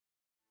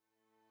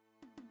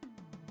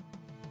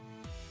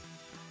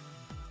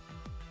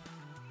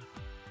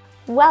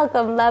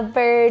Welcome,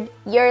 lovebird.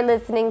 You're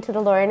listening to the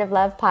Lauren of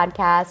Love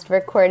podcast,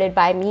 recorded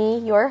by me,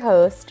 your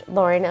host,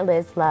 Lauren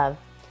Eliz Love.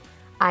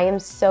 I am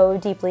so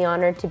deeply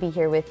honored to be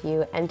here with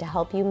you and to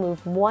help you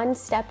move one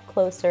step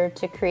closer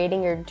to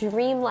creating your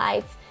dream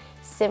life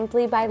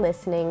simply by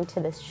listening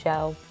to this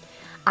show.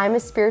 I'm a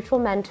spiritual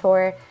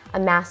mentor, a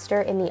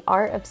master in the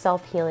art of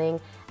self-healing,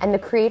 and the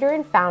creator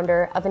and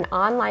founder of an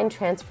online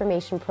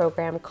transformation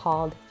program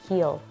called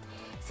Heal.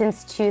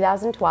 Since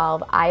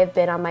 2012, I have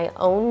been on my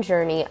own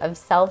journey of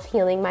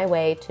self-healing my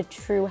way to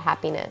true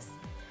happiness.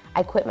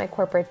 I quit my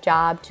corporate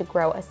job to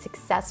grow a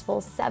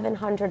successful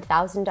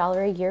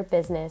 $700,000 a year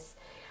business.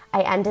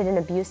 I ended an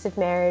abusive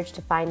marriage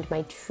to find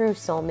my true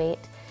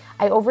soulmate.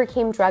 I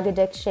overcame drug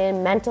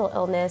addiction, mental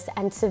illness,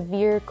 and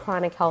severe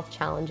chronic health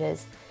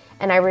challenges.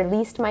 And I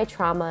released my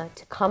trauma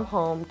to come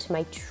home to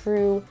my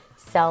true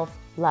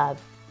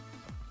self-love.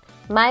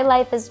 My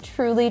life is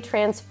truly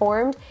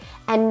transformed,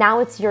 and now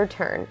it's your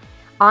turn.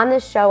 On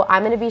this show,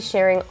 I'm going to be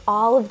sharing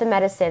all of the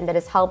medicine that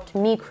has helped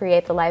me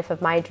create the life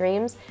of my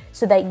dreams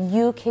so that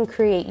you can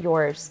create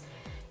yours.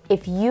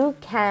 If you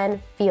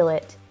can feel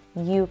it,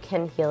 you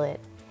can heal it,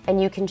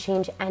 and you can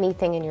change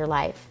anything in your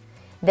life.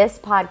 This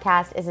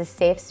podcast is a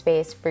safe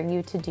space for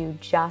you to do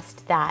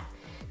just that,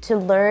 to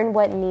learn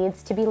what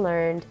needs to be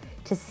learned,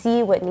 to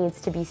see what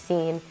needs to be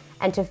seen,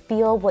 and to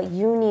feel what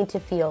you need to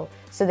feel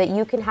so that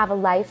you can have a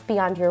life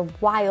beyond your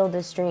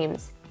wildest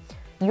dreams.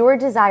 Your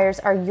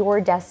desires are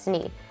your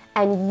destiny,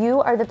 and you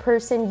are the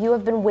person you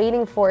have been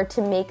waiting for to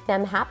make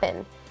them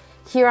happen.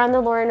 Here on the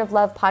Lauren of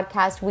Love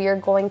podcast, we are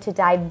going to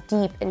dive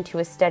deep into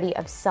a study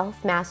of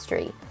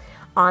self-mastery.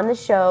 On the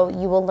show,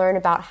 you will learn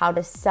about how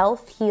to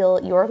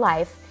self-heal your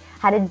life,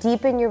 how to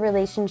deepen your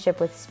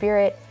relationship with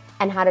spirit,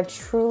 and how to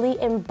truly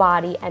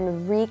embody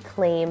and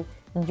reclaim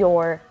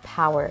your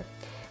power.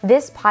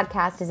 This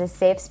podcast is a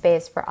safe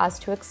space for us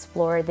to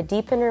explore the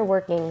deep inner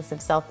workings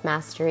of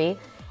self-mastery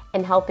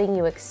and helping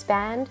you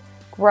expand,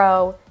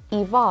 grow,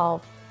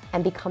 evolve,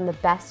 and become the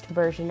best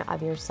version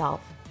of yourself.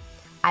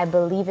 I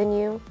believe in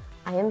you,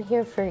 I am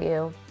here for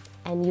you,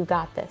 and you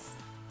got this.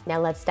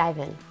 Now let's dive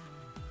in.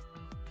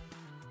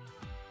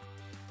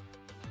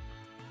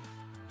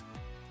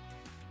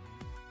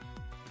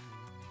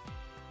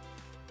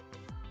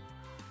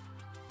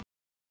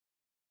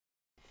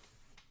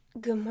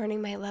 Good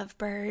morning, my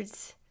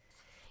lovebirds.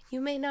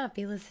 You may not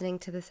be listening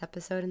to this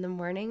episode in the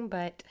morning,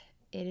 but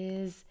it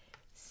is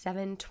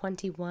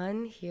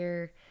 7:21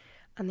 here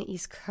on the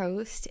East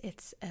Coast.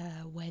 It's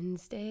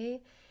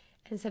Wednesday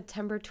and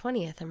September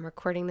 20th. I'm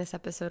recording this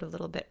episode a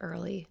little bit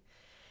early.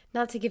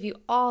 Not to give you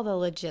all the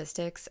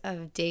logistics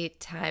of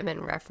date, time,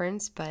 and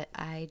reference, but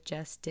I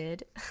just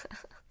did.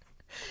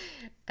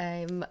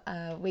 I'm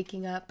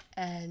waking up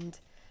and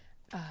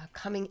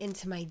coming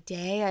into my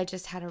day. I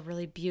just had a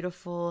really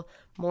beautiful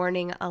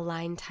morning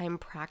align time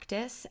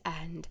practice,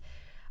 and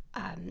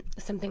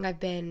something I've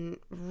been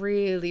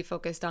really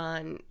focused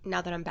on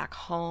now that I'm back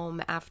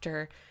home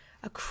after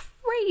a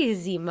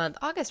crazy month.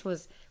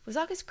 Was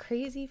August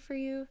crazy for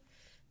you?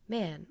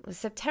 Man, was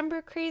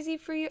September crazy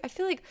for you? I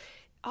feel like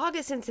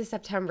August into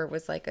September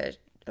was like a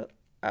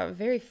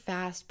very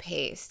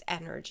fast-paced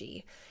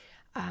energy.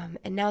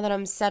 And now that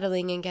I'm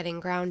settling and getting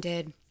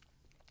grounded,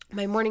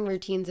 my morning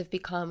routines have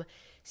become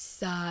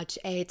such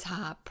a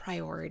top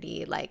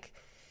priority. Like,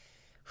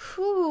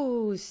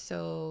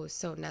 so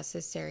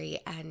necessary,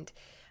 and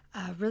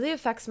really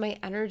affects my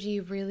energy,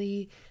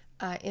 really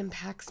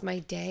impacts my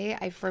day.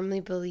 I firmly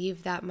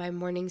believe that my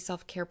morning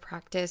self-care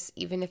practice,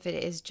 even if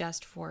it is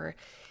just for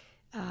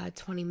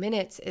 20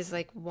 minutes, is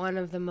like one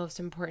of the most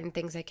important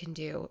things I can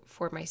do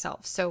for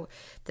myself. So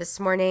this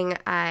morning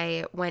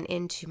I went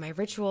into my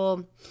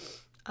ritual.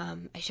 I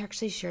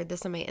actually shared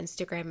this on my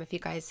Instagram. If you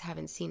guys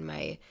haven't seen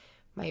my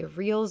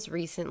reels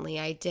recently,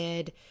 I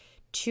did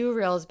 2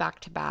 reels back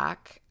to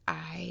back.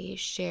 I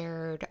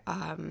shared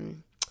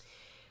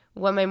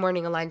what my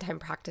morning align time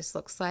practice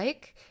looks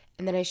like,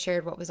 and then I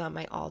shared what was on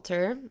my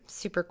altar.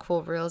 Super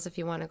cool reels if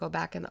you want to go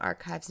back in the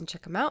archives and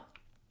check them out.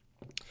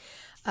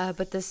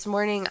 But this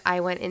morning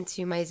I went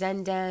into my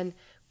Zen den,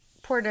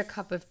 poured a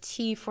cup of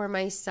tea for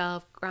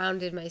myself,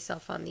 grounded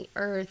myself on the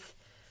earth,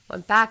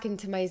 went back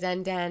into my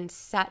Zen den,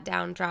 sat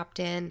down, dropped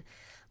in,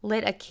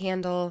 lit a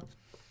candle,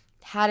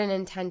 had an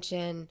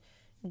intention,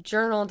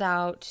 journaled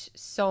out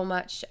so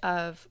much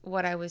of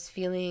what I was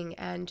feeling,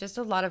 and just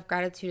a lot of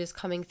gratitude is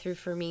coming through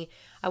for me.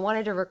 I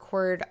wanted to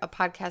record a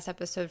podcast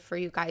episode for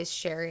you guys,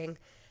 sharing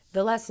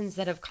the lessons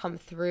that have come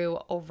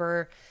through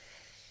over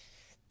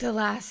the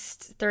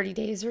last 30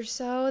 days or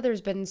so.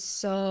 There's been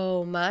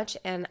so much,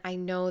 and I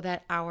know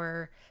that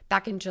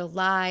back in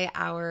July,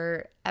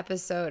 our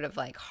episode of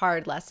like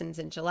hard lessons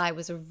in July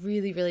was a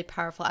really, really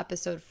powerful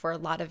episode for a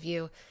lot of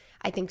you.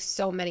 I think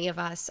so many of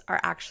us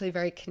are actually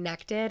very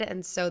connected,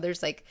 and so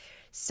there's like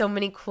so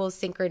many cool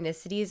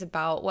synchronicities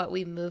about what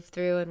we move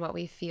through and what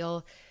we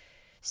feel.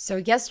 So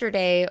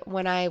yesterday,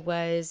 when I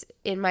was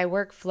in my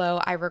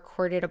workflow, I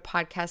recorded a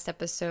podcast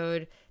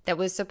episode that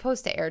was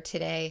supposed to air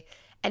today,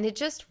 and it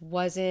just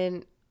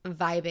wasn't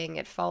vibing.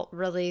 It felt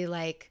really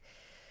like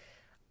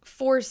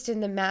forced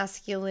in the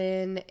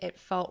masculine. It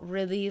felt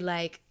really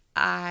like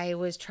I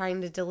was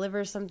trying to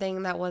deliver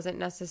something that wasn't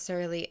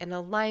necessarily in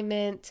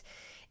alignment.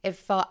 It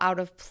felt out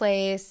of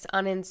place,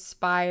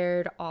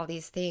 uninspired, all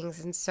these things.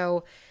 And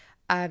so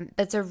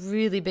that's a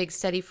really big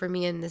study for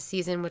me in this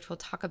season, which we'll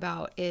talk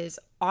about, is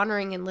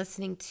honoring and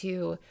listening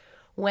to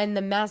when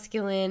the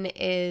masculine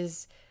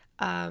is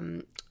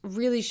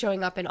really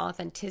showing up in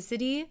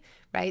authenticity,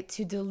 right?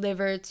 To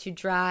deliver, to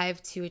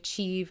drive, to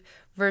achieve,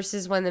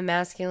 versus when the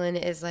masculine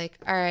is like,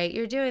 all right,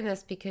 you're doing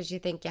this because you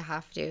think you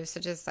have to. So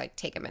just like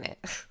take a minute.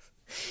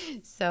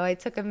 So I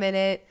took a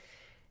minute,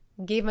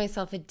 gave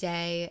myself a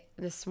day.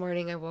 This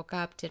morning I woke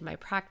up, did my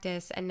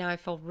practice, and now I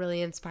feel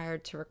really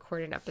inspired to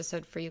record an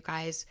episode for you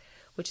guys,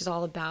 which is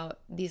all about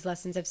these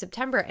lessons of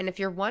September. And if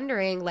you're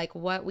wondering like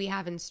what we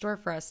have in store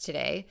for us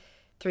today,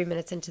 3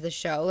 minutes into the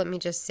show, let me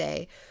just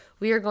say,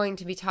 we are going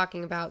to be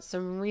talking about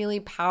some really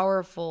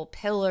powerful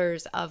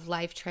pillars of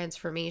life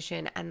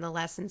transformation and the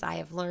lessons I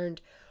have learned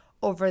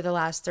over the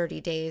last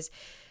 30 days.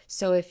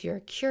 So if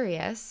you're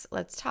curious,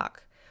 let's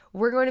talk.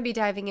 We're going to be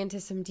diving into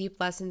some deep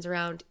lessons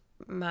around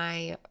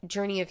my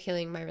journey of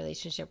healing my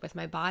relationship with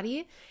my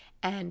body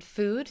and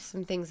food,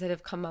 some things that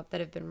have come up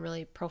that have been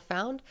really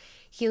profound,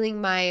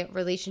 healing my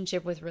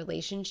relationship with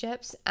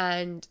relationships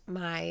and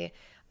my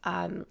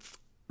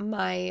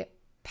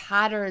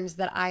patterns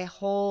that I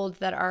hold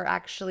that are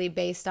actually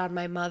based on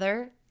my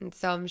mother. And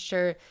so I'm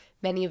sure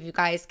many of you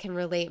guys can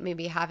relate,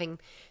 maybe having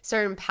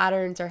certain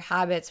patterns or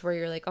habits where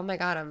you're like, oh my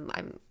God,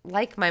 I'm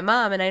like my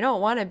mom and I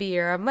don't want to be,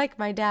 or I'm like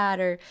my dad,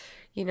 or,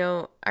 you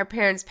know, our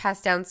parents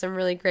passed down some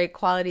really great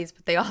qualities,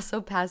 but they also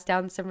passed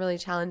down some really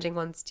challenging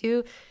ones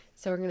too.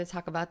 So we're going to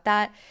talk about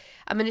that.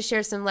 I'm going to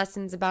share some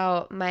lessons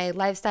about my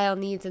lifestyle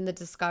needs and the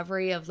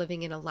discovery of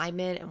living in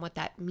alignment and what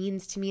that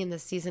means to me in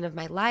this season of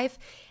my life,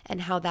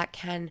 and how that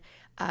can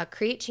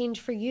create change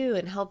for you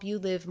and help you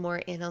live more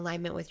in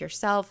alignment with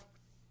yourself.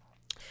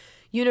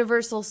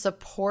 Universal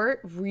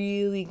support,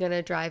 really going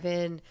to drive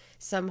in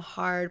some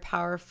hard,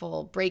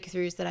 powerful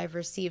breakthroughs that I've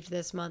received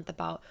this month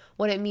about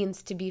what it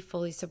means to be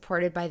fully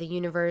supported by the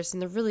universe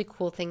and the really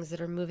cool things that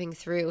are moving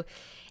through.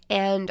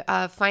 And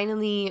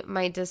finally,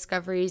 my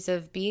discoveries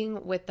of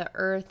being with the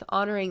earth,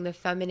 honoring the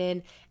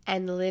feminine,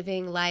 and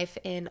living life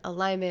in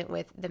alignment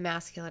with the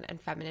masculine and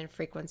feminine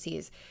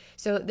frequencies.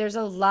 So there's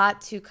a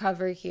lot to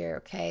cover here,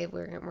 okay?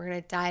 We're going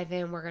to dive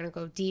in. We're going to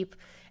go deep,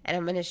 and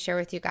I'm going to share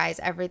with you guys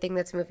everything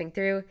that's moving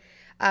through.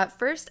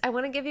 First, I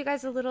want to give you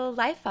guys a little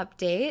life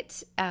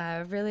update.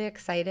 Really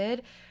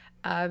excited.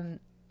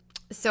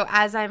 So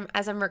as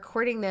I'm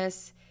recording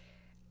this,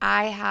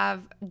 I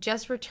have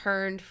just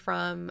returned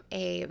from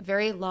a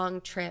very long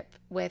trip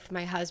with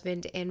my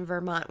husband in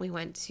Vermont. We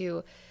went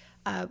to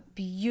a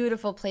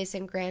beautiful place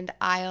in Grand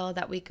Isle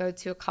that we go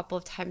to a couple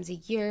of times a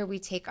year. We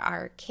take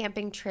our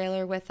camping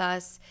trailer with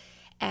us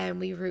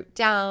and we route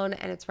down,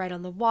 and it's right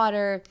on the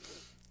water.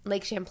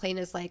 Lake Champlain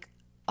is like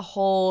a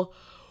whole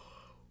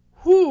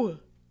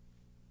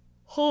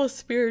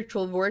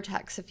spiritual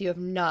vortex if you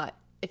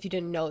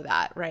didn't know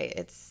that, right?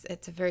 It's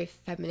a very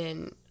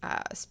feminine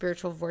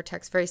spiritual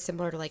vortex, very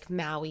similar to like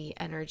Maui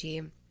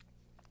energy.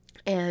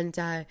 And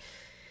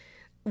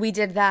we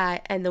did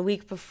that, and the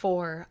week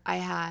before I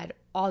had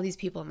all these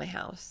people in my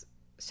house.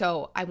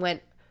 So I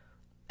went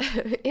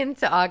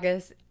into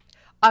August.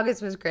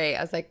 August was great.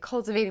 I was like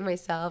cultivating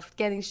myself,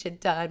 getting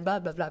shit done, blah,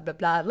 blah, blah, blah,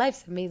 blah.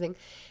 Life's amazing.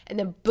 And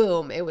then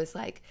boom, it was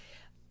like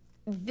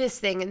this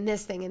thing and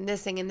this thing and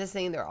this thing and this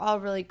thing. They're all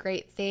really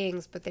great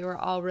things, but they were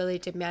all really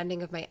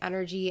demanding of my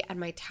energy and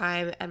my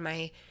time and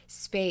my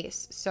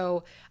space.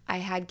 So I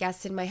had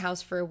guests in my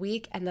house for a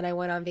week, and then I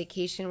went on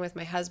vacation with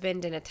my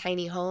husband in a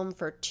tiny home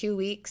for 2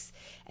 weeks.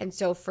 And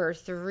so for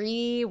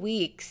 3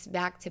 weeks,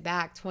 back to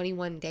back,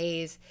 21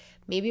 days,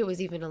 maybe it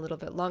was even a little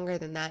bit longer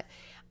than that,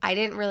 I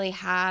didn't really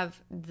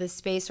have the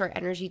space or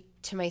energy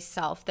to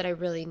myself that I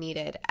really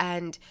needed.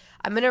 And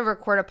I'm going to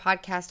record a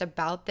podcast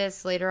about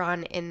this later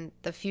on in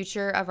the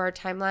future of our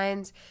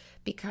timelines,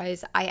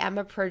 because I am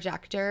a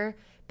projector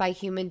by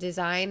human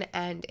design.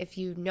 And if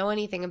you know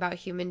anything about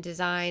human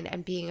design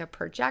and being a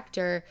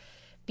projector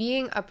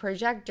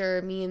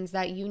means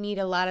that you need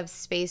a lot of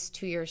space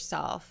to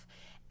yourself.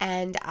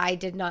 And I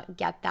did not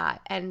get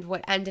that. And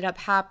what ended up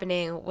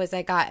happening was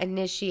I got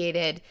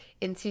initiated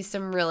into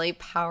some really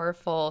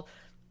powerful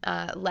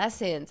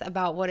lessons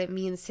about what it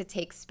means to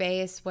take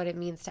space, what it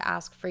means to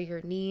ask for your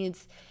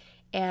needs,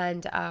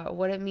 and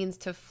what it means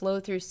to flow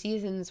through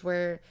seasons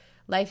where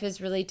life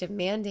is really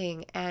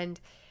demanding.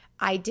 And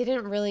I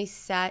didn't really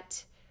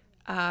set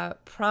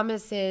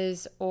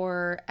promises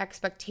or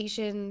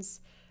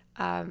expectations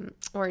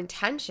or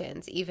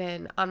intentions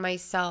even on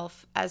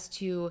myself as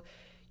to,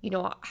 you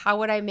know, how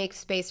would I make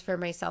space for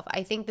myself?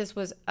 I think this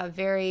was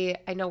I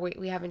know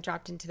we haven't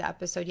dropped into the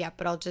episode yet,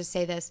 but I'll just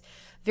say this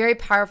very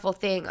powerful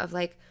thing of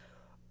like,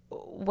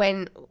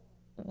 when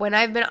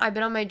I've been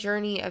on my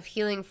journey of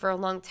healing for a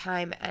long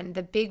time, and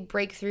the big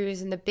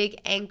breakthroughs and the big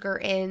anchor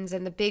ins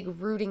and the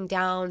big rooting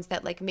downs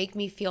that like make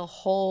me feel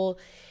whole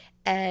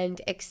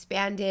and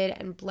expanded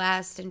and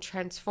blessed and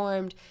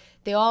transformed,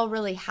 they all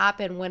really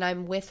happen when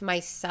I'm with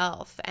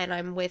myself and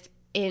I'm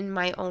within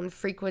my own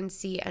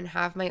frequency and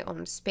have my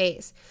own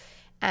space.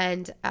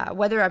 And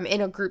whether I'm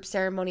in a group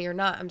ceremony or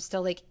not, I'm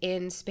still like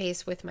in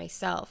space with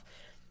myself.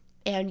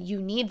 And you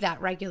need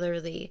that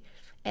regularly.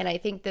 And I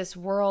think this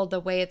world, the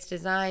way it's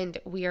designed,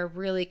 we are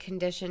really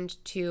conditioned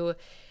to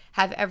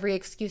have every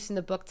excuse in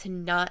the book to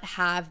not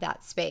have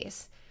that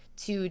space,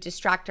 to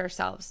distract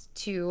ourselves,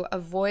 to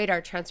avoid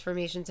our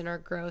transformations and our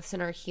growths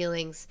and our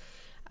healings,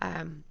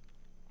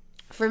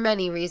 for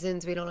many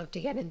reasons. We don't have to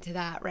get into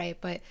that, right?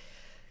 But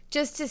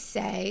just to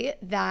say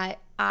that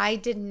I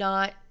did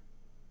not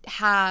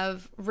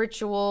have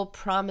ritual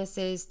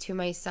promises to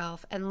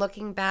myself. And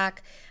looking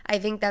back, I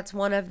think that's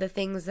one of the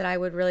things that I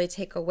would really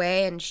take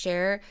away and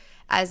share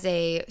as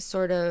a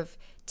sort of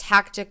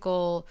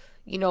tactical,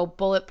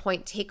 bullet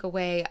point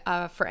takeaway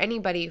for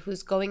anybody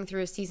who's going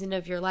through a season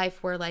of your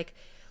life where like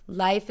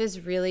life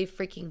is really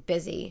freaking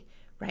busy,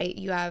 right?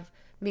 You have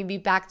maybe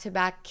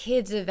back-to-back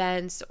kids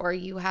events, or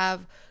you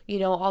have,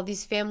 all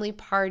these family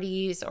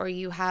parties, or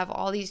you have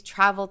all these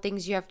travel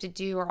things you have to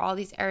do, or all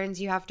these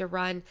errands you have to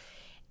run.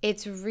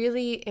 It's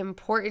really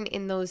important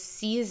in those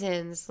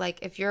seasons, like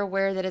if you're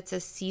aware that it's a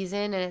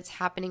season and it's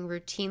happening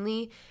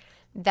routinely,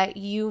 that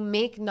you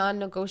make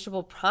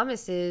non-negotiable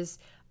promises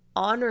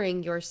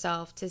honoring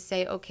yourself to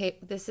say, okay,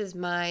 this is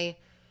my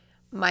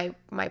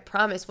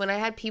promise. When I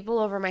had people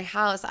over my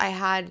house, I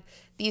had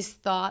these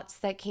thoughts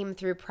that came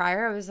through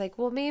prior. I was like,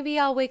 well, maybe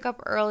I'll wake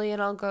up early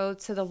and I'll go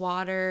to the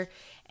water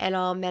and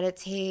I'll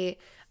meditate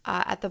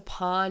at the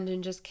pond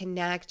and just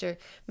connect, or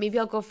maybe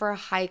I'll go for a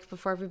hike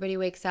before everybody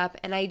wakes up.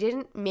 And I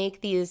didn't make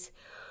these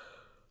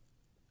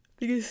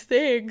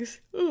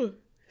things. Ooh,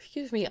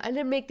 excuse me. I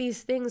didn't make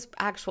these things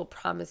actual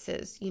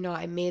promises.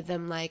 I made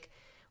them like,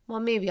 well,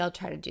 maybe I'll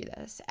try to do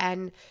this.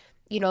 And,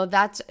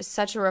 that's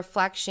such a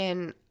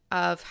reflection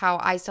of how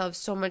I still have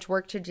so much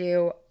work to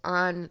do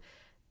on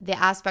the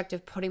aspect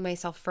of putting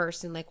myself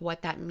first and like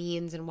what that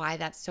means and why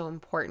that's so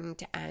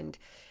important, and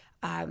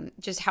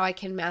just how I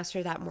can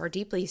master that more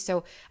deeply.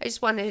 So I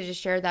just wanted to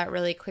share that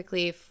really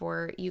quickly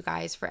for you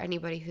guys, for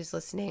anybody who's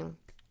listening,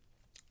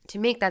 to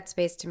make that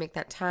space, to make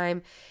that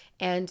time,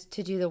 and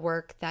to do the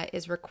work that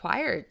is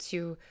required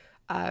to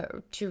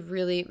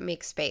really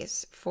make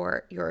space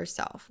for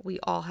yourself. We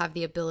all have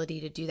the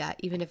ability to do that,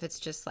 even if it's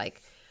just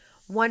like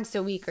once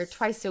a week or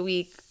twice a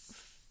week,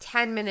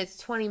 10 minutes,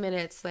 20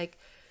 minutes, like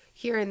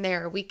here and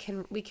there. We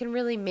can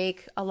really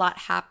make a lot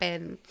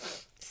happen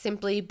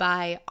simply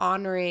by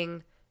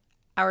honoring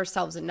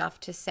ourselves enough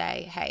to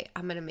say, hey,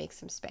 I'm going to make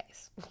some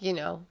space,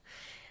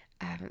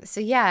 So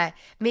yeah,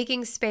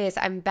 making space.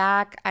 I'm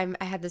back. I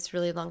had this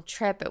really long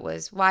trip. It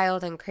was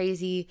wild and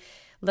crazy.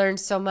 Learned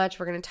so much.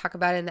 We're going to talk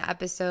about it in the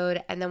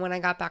episode. And then when I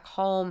got back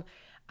home,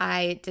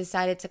 I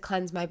decided to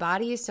cleanse my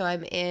body. So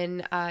I'm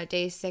in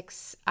day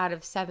 6 out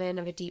of 7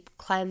 of a deep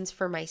cleanse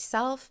for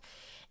myself,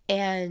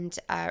 and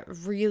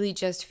really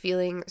just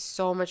feeling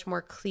so much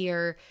more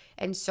clear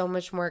and so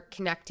much more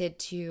connected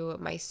to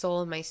my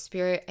soul and my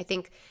spirit. I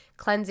think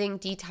cleansing,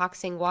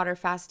 detoxing, water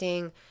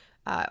fasting,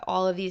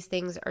 all of these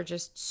things are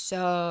just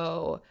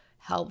so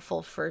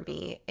helpful for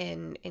me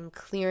in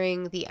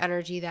clearing the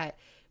energy that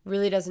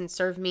really doesn't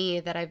serve me,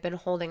 that I've been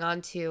holding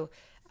on to.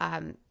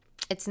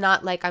 It's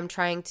not like I'm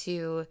trying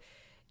to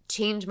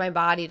change my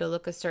body to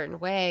look a certain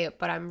way,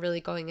 but I'm really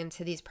going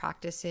into these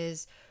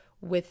practices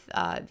with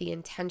the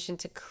intention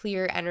to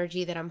clear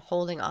energy that I'm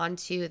holding on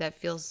to that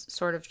feels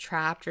sort of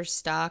trapped or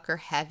stuck or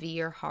heavy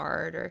or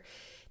hard or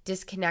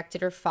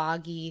disconnected or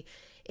foggy.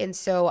 And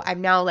so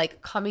I'm now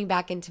like coming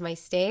back into my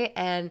state,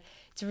 and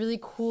it's really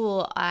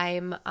cool.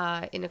 I'm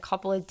in a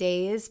couple of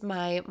days,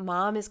 my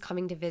mom is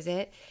coming to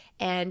visit,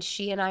 and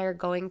she and I are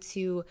going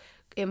to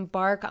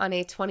embark on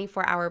a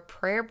 24-hour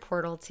prayer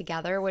portal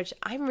together, which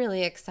I'm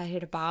really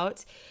excited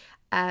about.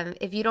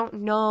 If you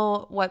don't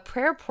know what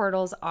prayer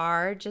portals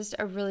are, just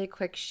a really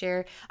quick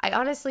share. I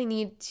honestly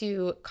need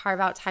to carve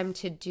out time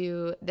to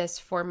do this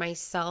for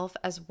myself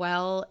as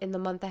well in the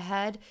month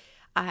ahead.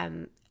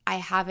 I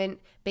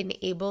haven't been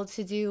able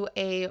to do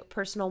a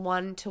personal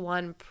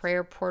one-to-one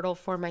prayer portal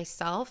for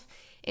myself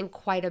in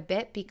quite a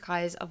bit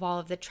because of all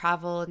of the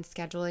travel and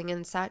scheduling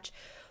and such.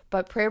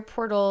 But prayer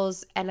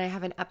portals, and I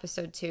have an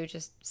episode too,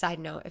 just side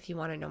note, if you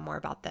want to know more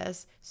about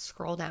this,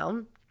 scroll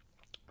down.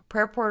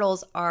 Prayer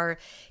portals are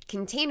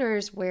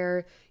containers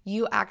where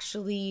you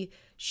actually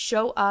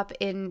show up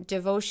in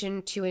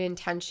devotion to an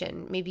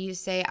intention. Maybe you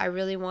say, I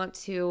really want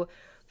to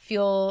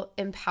feel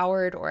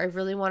empowered, or I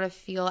really want to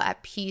feel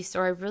at peace,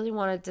 or I really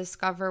want to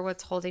discover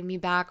what's holding me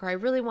back, or I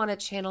really want to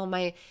channel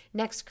my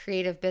next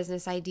creative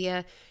business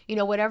idea.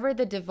 Whatever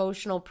the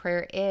devotional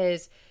prayer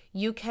is,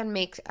 you can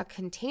make a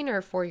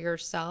container for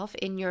yourself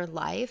in your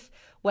life,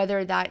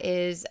 whether that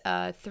is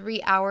a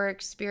 3-hour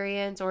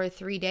experience or a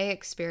 3-day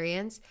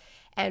experience.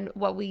 And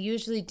what we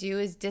usually do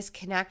is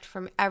disconnect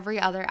from every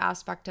other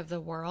aspect of the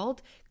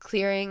world,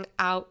 clearing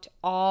out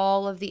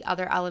all of the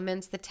other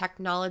elements, the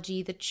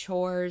technology, the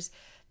chores,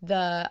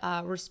 the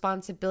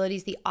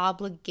responsibilities, the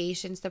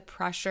obligations, the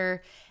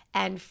pressure,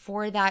 And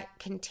for that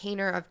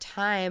container of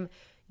time,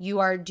 you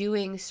are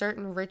doing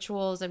certain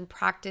rituals and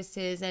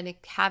practices and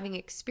having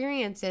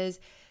experiences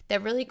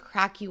that really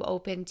crack you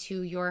open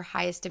to your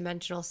highest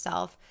dimensional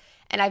self.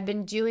 And I've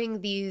been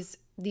doing these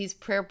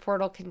prayer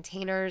portal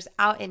containers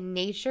out in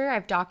nature.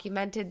 I've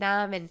documented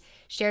them and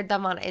shared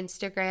them on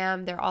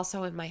Instagram. They're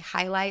also in my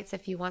highlights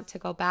if you want to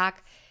go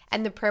back.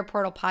 And the prayer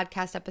portal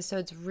podcast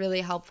episode's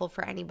really helpful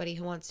for anybody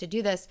who wants to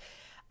do this.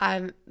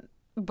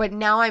 But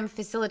now I'm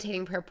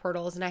facilitating prayer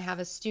portals, and I have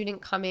a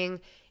student coming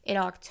in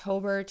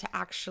October to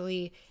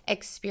actually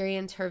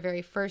experience her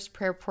very first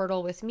prayer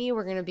portal with me.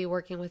 We're going to be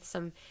working with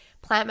some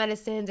plant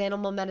medicines,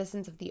 animal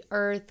medicines of the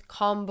earth,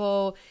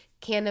 combo,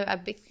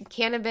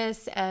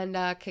 cannabis and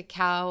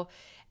cacao,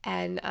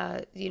 and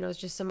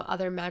just some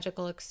other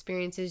magical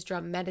experiences,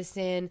 drum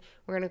medicine.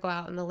 We're going to go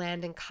out in the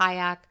land and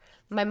kayak.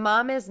 My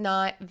mom is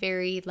not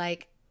very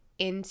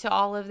into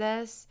all of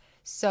this,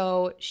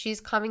 so she's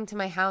coming to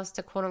my house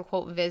to quote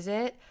unquote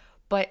visit,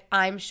 but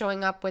I'm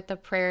showing up with the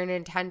prayer and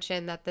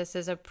intention that this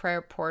is a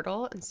prayer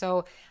portal. And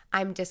so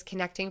I'm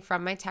disconnecting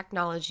from my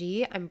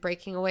technology. I'm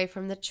breaking away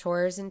from the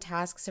chores and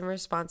tasks and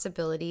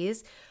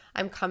responsibilities.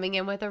 I'm coming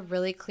in with a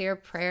really clear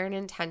prayer and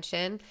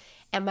intention.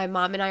 And my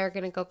mom and I are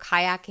going to go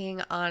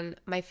kayaking on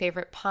my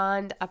favorite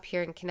pond up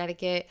here in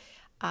Connecticut.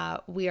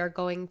 We are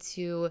going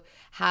to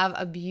have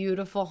a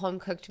beautiful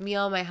home-cooked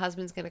meal. My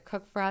husband's going to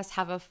cook for us,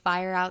 have a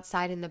fire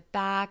outside in the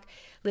back,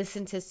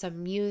 listen to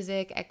some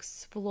music,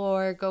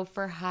 explore, go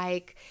for a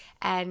hike,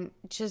 and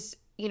just,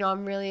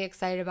 I'm really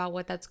excited about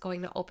what that's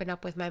going to open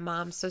up with my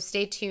mom. So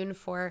stay tuned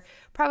for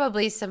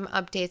probably some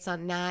updates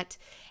on that.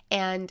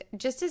 And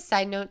just a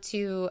side note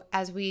too,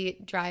 as we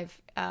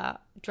drive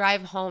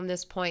home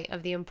this point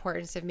of the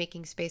importance of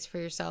making space for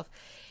yourself,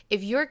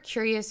 if you're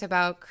curious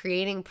about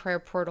creating prayer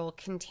portal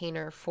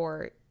container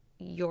for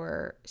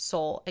your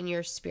soul and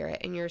your spirit,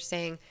 and you're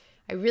saying,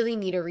 I really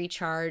need a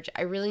recharge,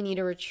 I really need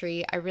a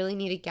retreat, I really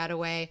need a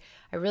getaway,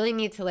 I really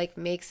need to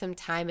make some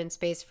time and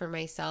space for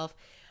myself,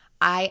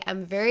 I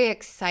am very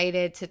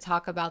excited to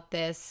talk about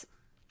this,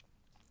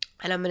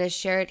 and I'm going to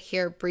share it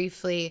here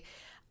briefly.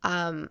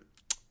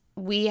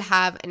 We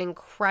have an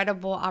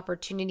incredible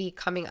opportunity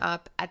coming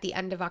up at the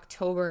end of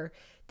October.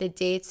 The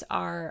dates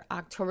are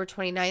October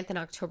 29th and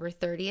October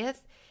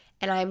 30th,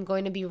 and I'm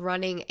going to be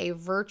running a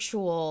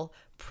virtual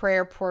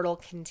prayer portal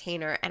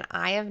container. And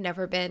I've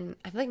never been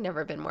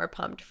more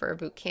pumped for a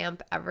boot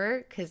camp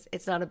ever, because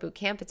it's not a boot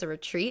camp, it's a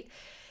retreat.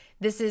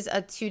 This is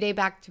a 2-day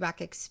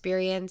back-to-back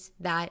experience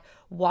that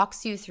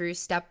walks you through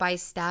step by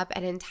step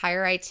an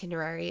entire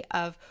itinerary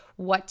of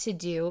what to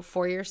do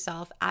for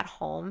yourself at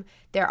home.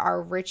 There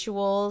are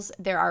rituals,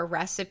 there are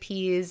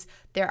recipes,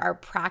 there are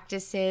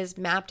practices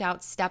mapped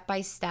out step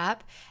by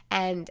step,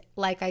 and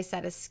like I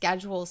said, a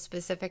schedule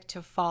specific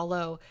to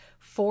follow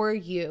for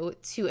you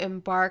to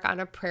embark on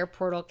a prayer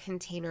portal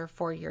container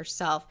for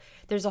yourself.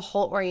 There's a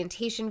whole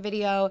orientation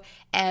video,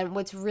 and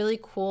what's really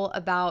cool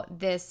about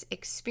this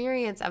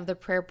experience of the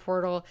prayer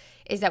portal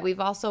is that we've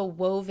also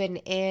woven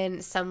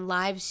in some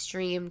live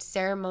streamed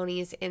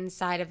ceremonies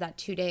inside of that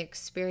 2-day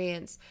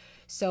experience.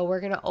 So we're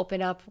going to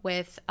open up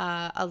with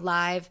a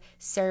live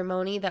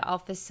ceremony that I'll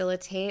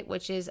facilitate,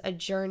 which is a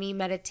journey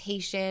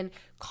meditation,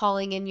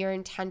 calling in your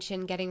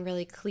intention, getting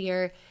really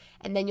clear.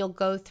 And then you'll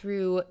go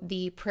through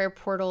the prayer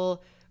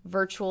portal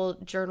virtual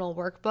journal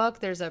workbook.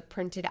 There's a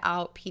printed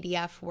out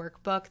PDF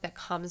workbook that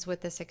comes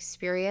with this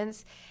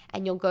experience,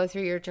 and you'll go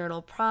through your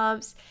journal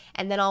prompts.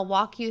 And then I'll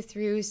walk you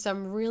through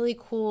some really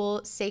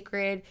cool,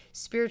 sacred,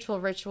 spiritual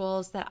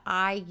rituals that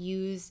I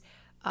use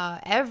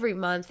every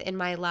month in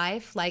my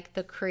life, like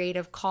the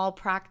creative call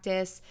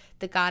practice,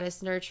 the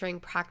goddess nurturing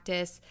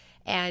practice,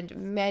 and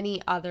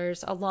many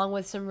others, along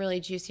with some really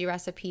juicy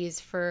recipes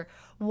for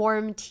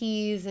warm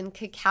teas and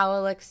cacao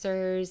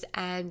elixirs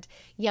and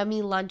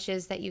yummy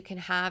lunches that you can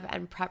have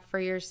and prep for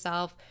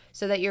yourself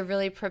so that you're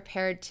really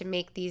prepared to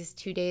make these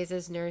 2 days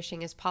as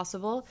nourishing as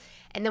possible.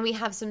 And then we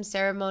have some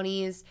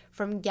ceremonies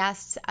from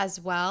guests as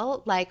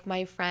well, like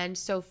my friend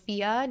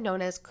Sophia,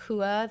 known as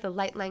Kua, the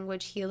light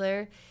language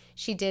healer.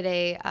 She did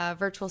a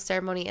virtual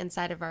ceremony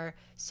inside of our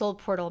Soul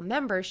Portal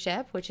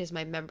membership, which is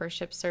my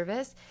membership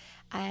service,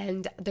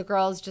 and the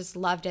girls just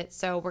loved it.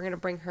 So we're going to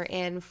bring her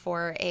in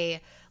for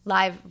a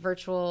live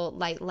virtual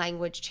light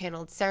language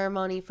channeled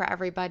ceremony for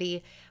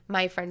everybody.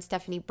 My friend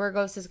Stephanie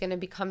Burgos is going to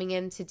be coming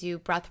in to do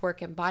breath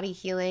work and body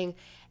healing.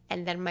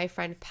 And then my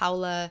friend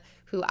Paula,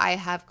 who I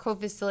have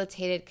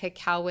co-facilitated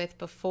cacao with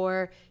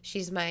before,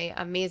 she's my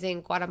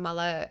amazing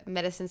Guatemala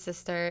medicine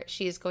sister.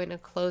 She is going to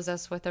close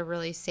us with a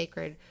really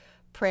sacred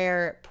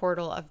prayer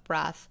portal of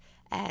breath,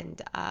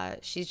 and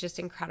she's just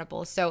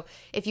incredible. So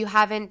if you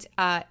haven't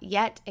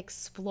yet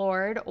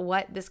explored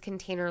what this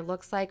container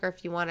looks like, or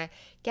if you want to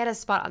get a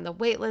spot on the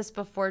wait list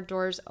before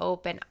doors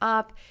open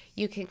up,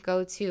 you can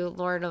go to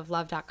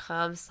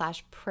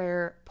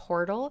laurenoflove.com/prayer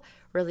portal.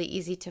 Really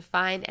easy to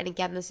find. And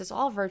again, this is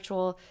all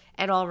virtual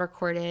and all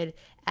recorded,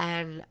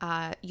 and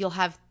you'll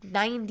have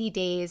 90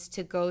 days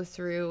to go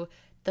through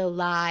the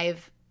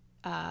live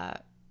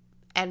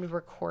and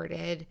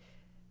recorded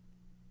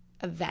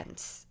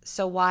events.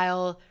 So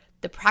while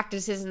the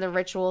practices and the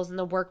rituals and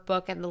the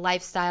workbook and the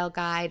lifestyle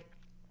guide.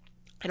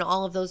 And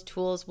all of those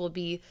tools will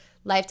be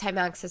lifetime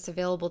access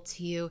available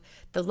to you.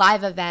 The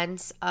live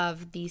events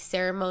of the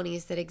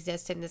ceremonies that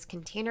exist in this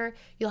container,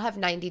 you'll have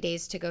 90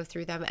 days to go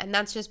through them. And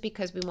that's just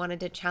because we wanted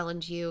to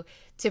challenge you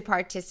to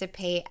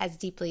participate as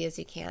deeply as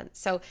you can.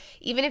 So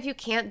even if you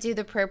can't do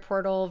the Prayer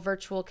Portal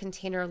virtual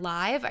container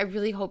live, I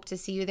really hope to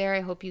see you there.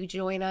 I hope you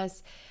join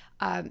us.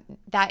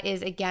 That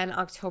is, again,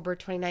 October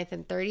 29th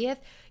and 30th.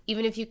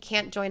 Even if you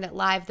can't join it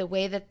live, the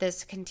way that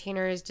this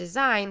container is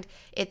designed,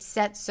 it's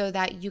set so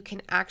that you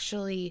can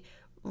actually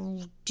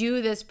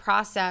do this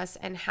process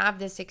and have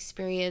this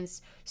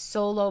experience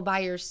solo by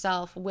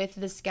yourself with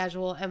the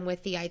schedule and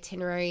with the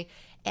itinerary.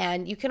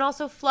 And you can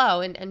also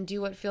flow and do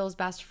what feels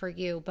best for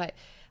you. But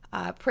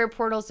prayer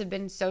portals have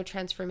been so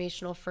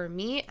transformational for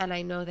me, and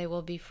I know they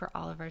will be for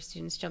all of our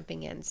students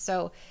jumping in.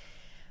 So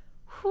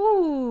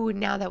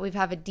now that we've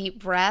had a deep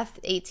breath,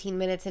 18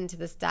 minutes into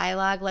this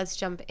dialogue, let's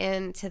jump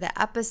into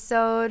the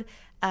episode.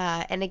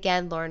 And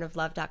again,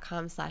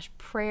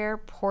 laurenoflove.com/prayer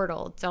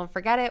portal. Don't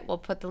forget it. We'll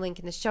put the link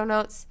in the show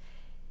notes.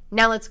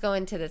 Now let's go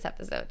into this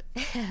episode.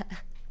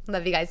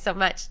 Love you guys so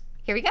much.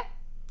 Here we go.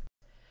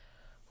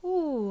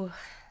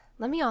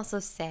 Let me also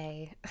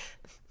say,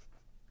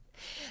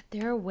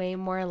 there are way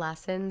more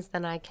lessons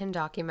than I can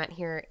document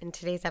here in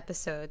today's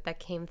episode that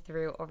came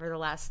through over the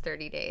last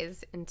 30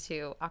 days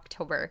into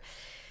October.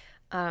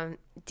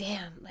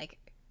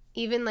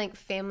 Even like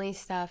family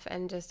stuff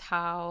and just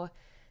how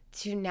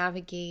to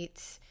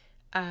navigate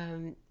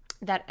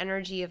that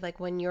energy of like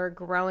when you're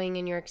growing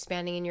and you're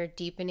expanding and you're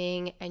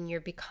deepening and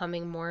you're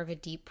becoming more of a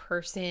deep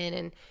person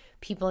and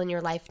people in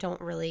your life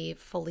don't really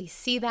fully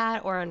see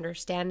that or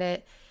understand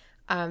it.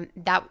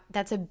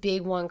 That's a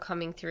big one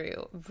coming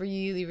through,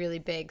 really, really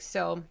big.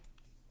 So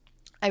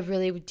I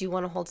really do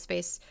want to hold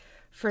space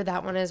for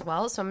that one as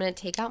well. So I'm going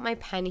to take out my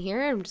pen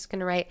here. I'm just going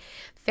to write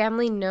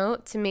family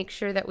note to make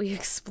sure that we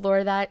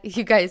explore that.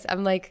 You guys,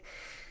 I'm like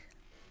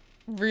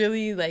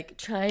really like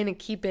trying to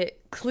keep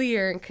it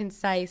clear and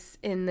concise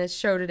in this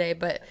show today,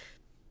 but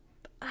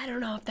I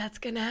don't know if that's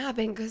going to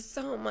happen because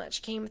so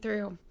much came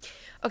through.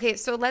 Okay,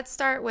 so let's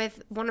start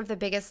with one of the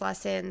biggest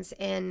lessons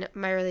in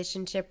my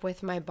relationship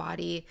with my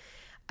body.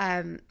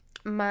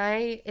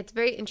 It's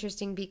very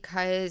interesting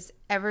because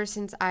ever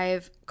since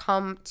I've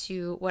come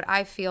to what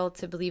I feel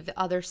to believe the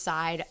other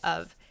side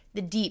of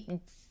the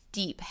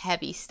deep,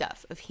 heavy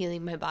stuff of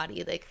healing my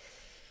body, like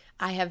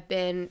I have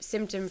been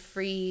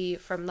symptom-free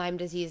from Lyme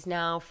disease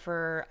now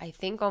for I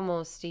think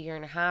almost 1.5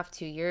 years,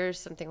 2 years,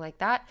 something like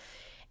that.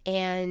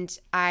 And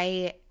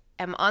I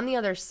am on the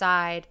other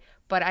side,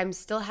 but I'm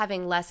still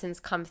having lessons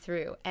come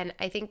through. And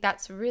I think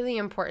that's really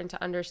important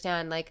to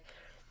understand. Like,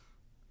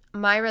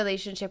 my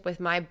relationship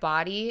with my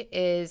body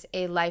is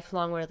a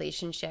lifelong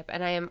relationship,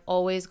 and I am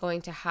always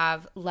going to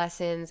have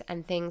lessons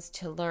and things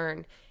to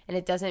learn. And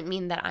it doesn't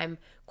mean that I'm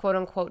quote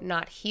unquote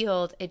not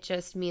healed. It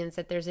just means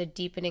that there's a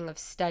deepening of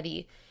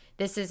study.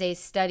 This is a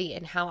study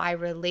in how I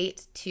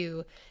relate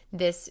to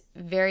this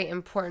very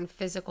important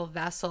physical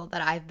vessel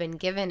that I've been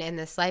given in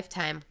this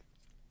lifetime.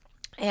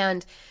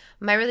 And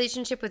my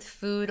relationship with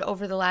food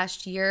over the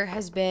last year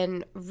has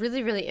been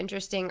really, really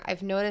interesting.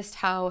 I've noticed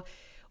how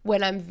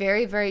when I'm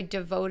very, very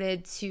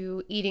devoted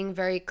to eating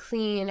very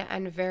clean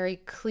and very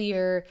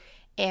clear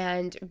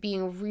and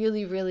being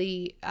really,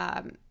 really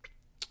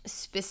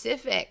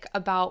specific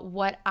about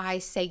what I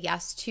say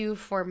yes to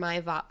for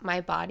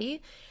my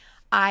body,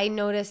 I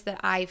notice that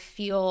I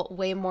feel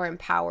way more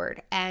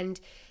empowered. And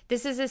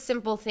this is a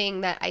simple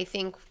thing that I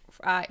think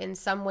in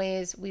some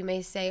ways we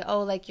may say,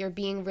 oh, like you're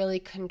being really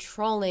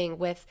controlling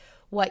with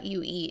what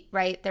you eat,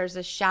 right? There's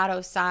a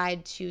shadow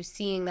side to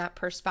seeing that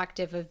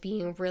perspective of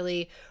being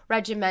really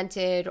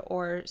regimented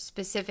or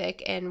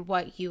specific in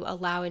what you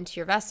allow into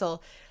your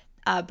vessel.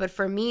 But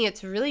for me,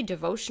 it's really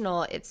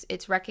devotional.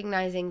 It's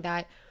recognizing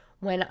that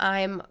when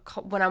I'm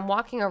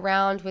walking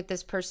around with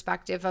this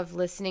perspective of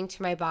listening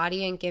to my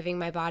body and giving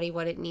my body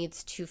what it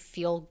needs to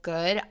feel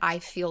good, I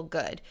feel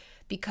good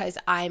because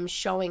I'm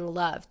showing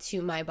love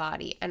to my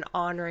body and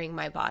honoring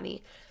my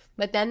body.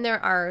 But then there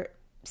are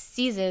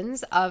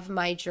seasons of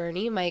my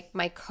journey,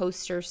 my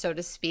coaster, so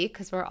to speak,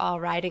 because we're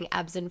all riding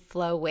ebbs and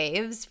flow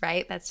waves,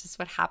 right? That's just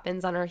what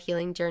happens on our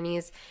healing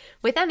journeys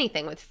with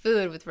anything, with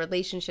food, with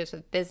relationships,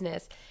 with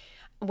business.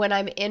 When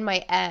I'm in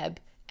my ebb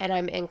and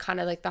I'm in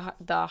kind of like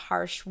the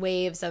harsh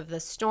waves of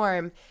the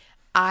storm,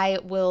 I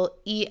will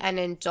eat and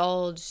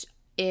indulge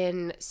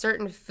in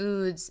certain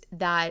foods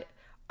that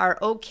are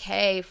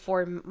okay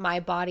for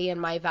my body and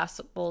my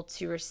vessel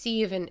to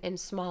receive in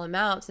small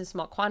amounts, in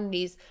small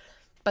quantities.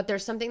 But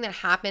there's something that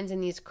happens in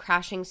these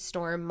crashing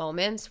storm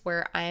moments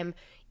where I'm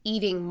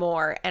eating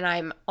more and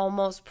I'm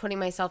almost putting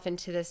myself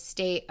into this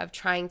state of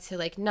trying to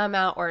like numb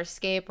out or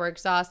escape or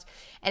exhaust.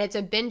 And it's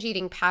a binge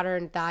eating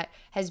pattern that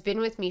has been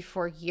with me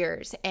for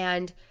years.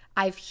 And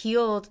I've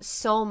healed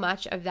so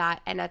much of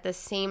that. And at the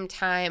same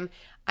time,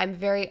 I'm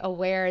very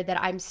aware that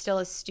I'm still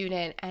a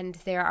student and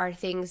there are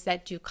things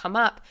that do come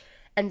up.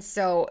 And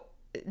so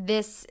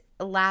this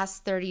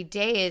last 30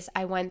 days,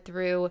 I went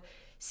through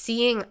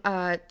seeing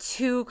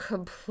two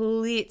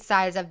complete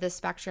sides of the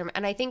spectrum.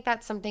 And I think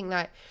that's something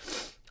that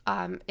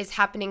is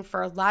happening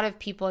for a lot of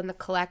people in the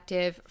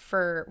collective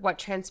for what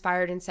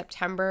transpired in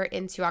September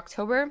into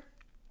October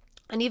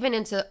and even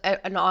into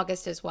in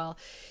August as well.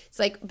 It's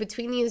like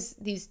between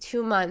these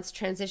 2 months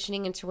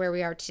transitioning into where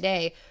we are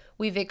today,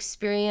 we've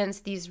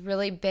experienced these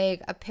really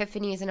big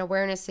epiphanies and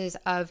awarenesses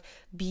of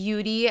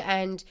beauty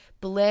and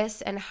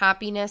bliss and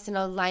happiness and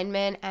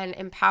alignment and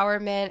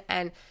empowerment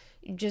and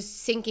just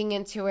sinking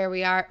into where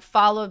we are,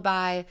 followed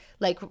by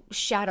like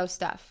shadow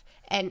stuff.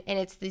 And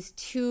it's these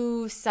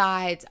two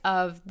sides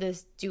of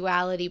this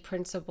duality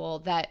principle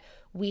that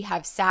we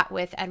have sat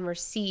with and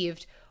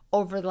received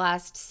over the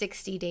last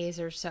 60 days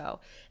or so.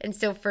 And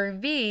so for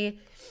me,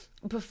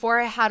 before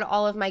I had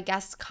all of my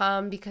guests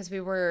come, because we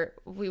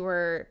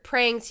were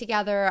praying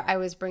together, I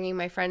was bringing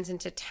my friends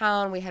into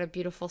town. We had a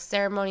beautiful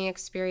ceremony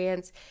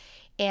experience.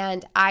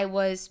 And I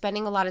was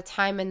spending a lot of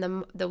time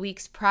in the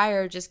weeks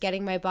prior just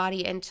getting my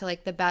body into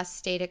like the best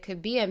state it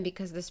could be in,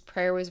 because this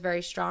prayer was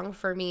very strong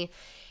for me.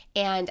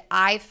 And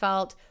I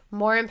felt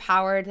more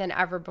empowered than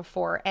ever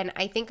before. And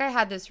I think I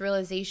had this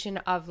realization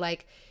of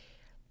like,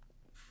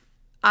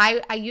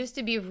 I used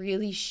to be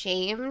really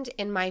shamed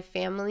in my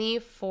family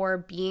for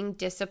being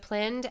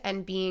disciplined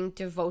and being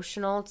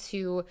devotional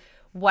to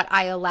what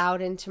I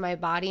allowed into my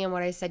body and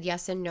what I said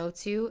yes and no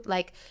to.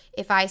 Like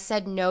if I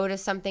said no to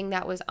something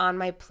that was on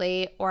my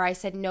plate, or I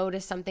said no to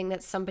something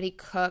that somebody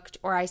cooked,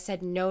 or I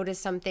said no to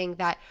something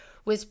that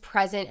was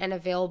present and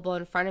available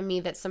in front of me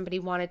that somebody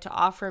wanted to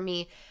offer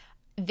me,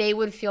 they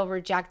would feel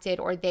rejected,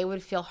 or they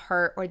would feel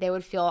hurt, or they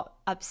would feel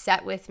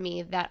upset with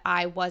me that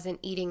I wasn't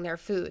eating their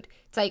food.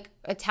 It's like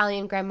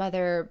Italian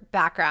grandmother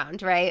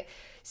background, right?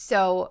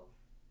 So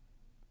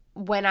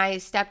when I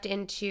stepped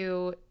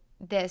into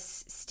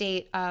this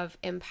state of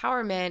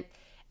empowerment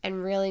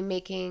and really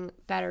making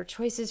better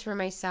choices for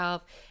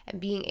myself and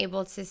being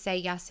able to say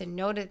yes and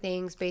no to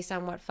things based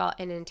on what felt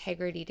in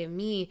integrity to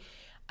me,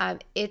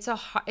 it's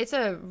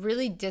a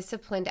really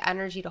disciplined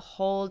energy to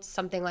hold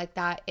something like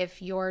that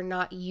if you're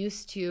not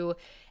used to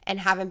and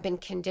haven't been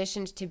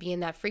conditioned to be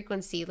in that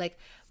frequency. Like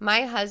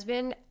my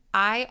husband,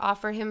 I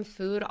offer him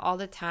food all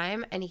the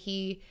time, and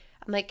I'm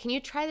like, can you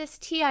try this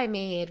tea I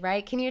made,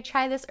 right? Can you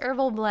try this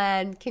herbal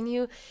blend?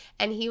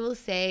 And he will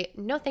say,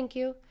 no, thank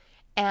you.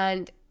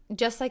 And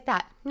just like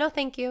that, no,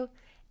 thank you.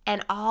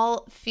 And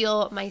I'll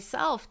feel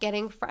myself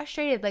getting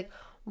frustrated. Like,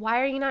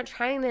 why are you not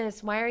trying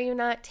this? Why are you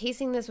not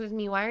tasting this with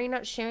me? Why are you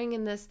not sharing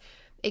in this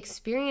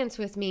experience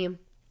with me?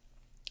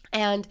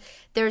 And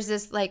there's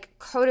this like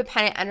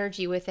codependent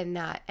energy within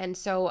that. And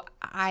so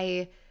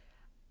I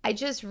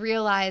just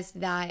realized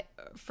that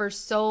for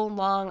so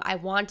long I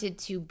wanted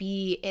to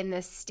be in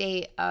this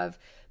state of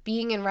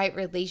being in right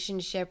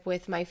relationship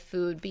with my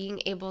food,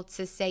 being able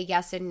to say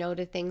yes and no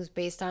to things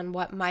based on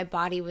what my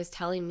body was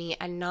telling me,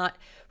 and not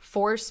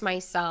force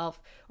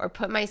myself or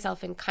put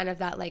myself in kind of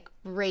that like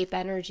rape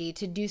energy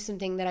to do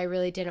something that I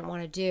really didn't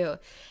want to do.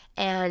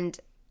 And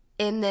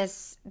in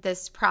this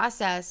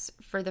process,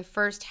 for the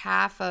first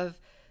half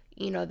of,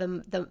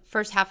 the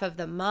first half of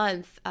the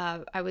month,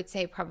 I would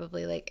say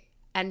probably like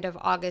end of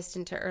August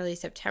into early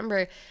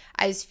September,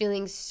 I was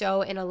feeling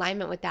so in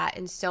alignment with that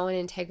and so in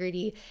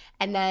integrity.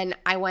 And then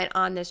I went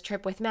on this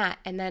trip with Matt,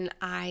 and then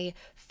I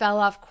fell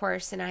off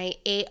course and I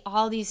ate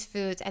all these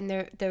foods. And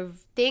the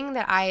thing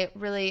that I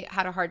really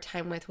had a hard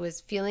time with was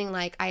feeling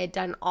like I had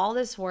done all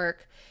this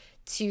work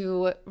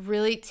to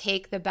really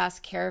take the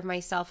best care of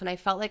myself. And I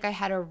felt like I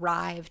had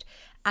arrived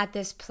at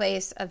this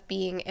place of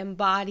being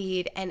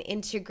embodied and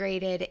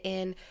integrated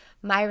in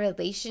my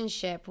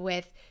relationship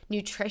with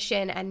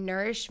nutrition and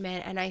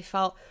nourishment. And I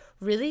felt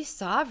really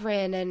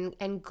sovereign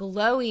and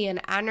glowy and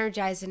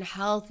energized and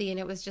healthy. And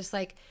it was just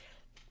like,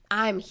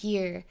 I'm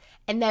here.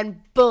 And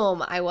then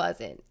boom, I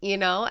wasn't,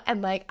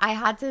 and like I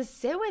had to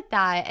sit with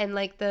that, and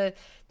like the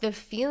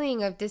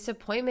feeling of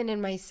disappointment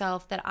in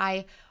myself that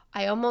I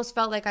almost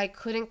felt like I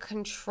couldn't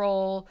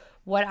control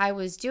what I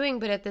was doing.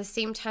 But at the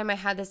same time, I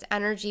had this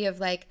energy of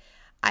like,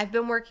 I've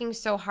been working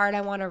so hard,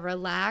 I want to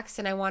relax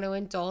and I want to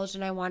indulge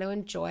and I want to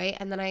enjoy.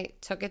 And then I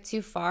took it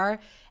too far,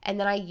 and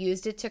then I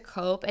used it to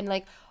cope, and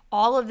like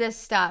all of this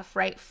stuff,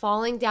 right?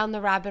 Falling down the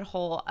rabbit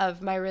hole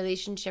of my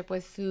relationship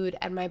with food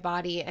and my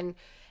body, and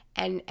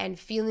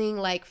feeling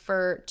like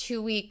for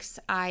 2 weeks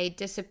I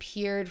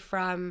disappeared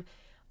from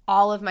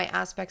all of my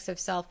aspects of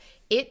self.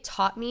 It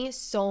taught me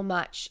so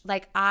much.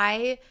 Like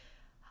I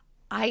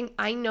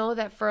know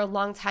that for a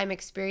long time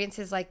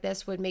experiences like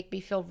this would make me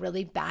feel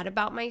really bad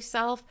about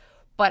myself.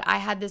 But I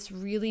had this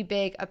really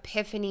big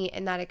epiphany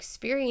in that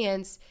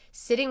experience,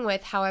 sitting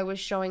with how I was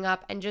showing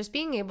up and just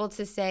being able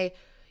to say,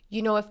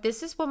 if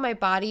this is what my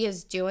body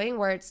is doing,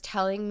 where it's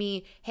telling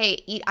me,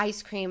 hey, eat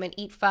ice cream and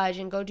eat fudge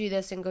and go do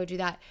this and go do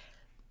that,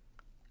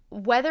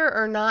 whether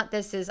or not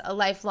this is a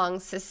lifelong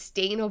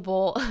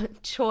sustainable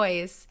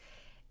choice,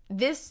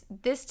 this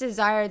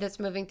desire that's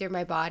moving through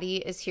my body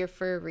is here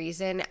for a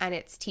reason, and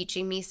it's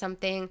teaching me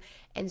something.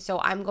 And so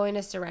I'm going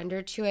to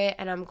surrender to it,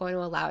 and I'm going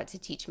to allow it to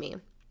teach me.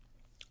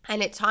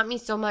 And it taught me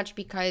so much,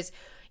 because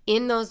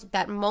in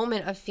that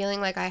moment of feeling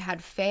like I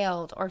had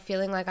failed, or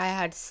feeling like I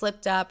had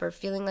slipped up, or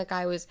feeling like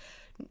I was,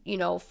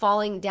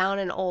 falling down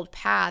an old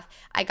path,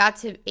 I got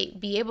to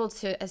be able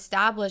to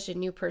establish a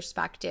new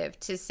perspective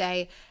to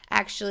say,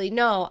 actually,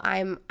 no,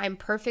 I'm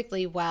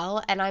perfectly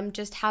well, and I'm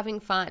just having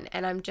fun,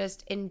 and I'm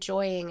just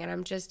enjoying, and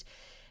I'm just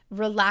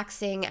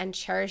relaxing and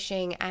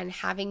cherishing and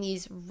having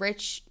these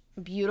rich,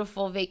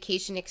 beautiful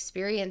vacation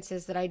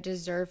experiences that I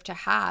deserve to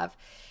have.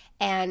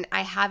 And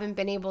I haven't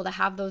been able to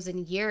have those in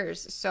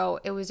years. So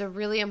it was a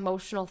really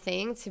emotional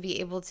thing to be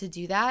able to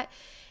do that.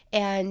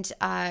 And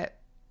I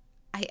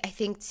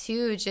think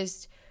too,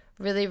 just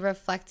really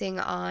reflecting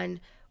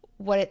on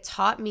what it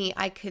taught me,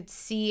 I could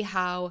see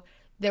how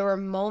there were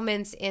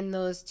moments in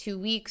those 2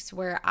 weeks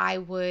where I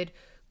would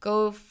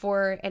go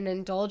for an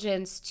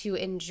indulgence to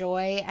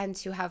enjoy and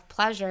to have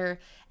pleasure.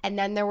 And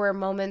then there were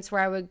moments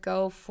where I would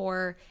go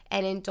for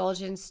an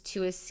indulgence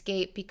to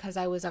escape because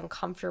I was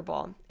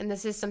uncomfortable. And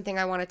this is something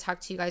I want to talk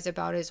to you guys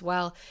about as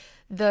well.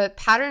 The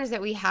patterns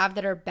that we have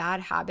that are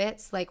bad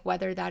habits, like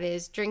whether that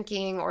is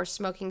drinking or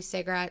smoking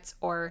cigarettes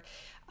or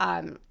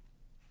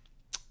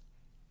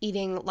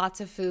eating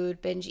lots of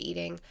food, binge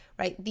eating,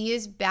 right?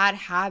 These bad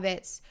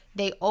habits,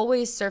 they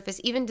always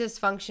surface, even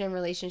dysfunction in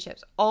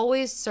relationships,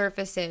 always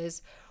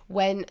surfaces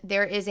when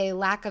there is a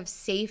lack of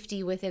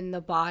safety within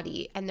the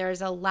body, and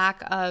there's a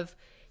lack of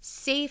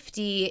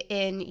safety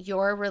in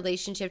your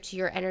relationship to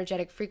your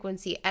energetic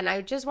frequency. And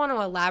I just want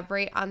to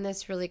elaborate on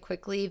this really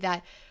quickly,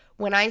 that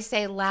when I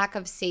say lack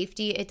of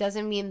safety, it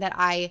doesn't mean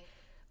that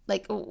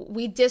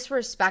we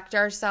disrespect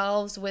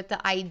ourselves with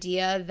the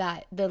idea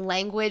that the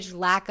language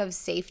lack of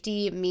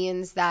safety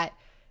means that,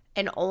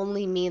 and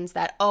only means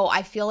that, oh,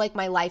 I feel like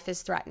my life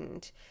is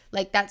threatened.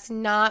 Like, that's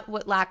not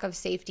what lack of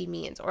safety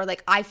means. Or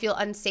like, I feel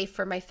unsafe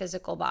for my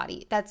physical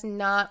body. That's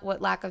not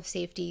what lack of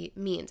safety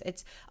means.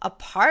 It's a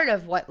part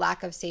of what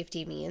lack of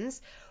safety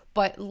means,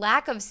 but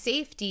lack of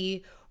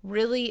safety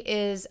really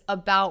is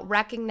about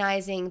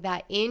recognizing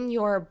that in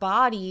your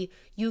body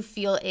you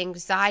feel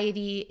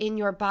anxiety, in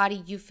your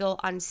body you feel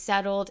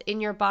unsettled, in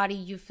your body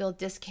you feel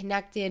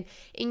disconnected,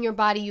 in your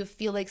body you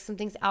feel like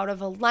something's out of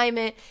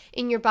alignment,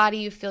 in your body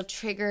you feel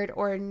triggered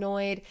or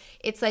annoyed.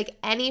 It's like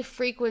any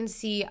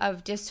frequency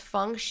of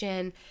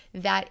dysfunction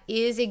that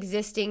is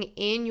existing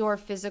in your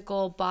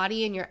physical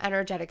body, in your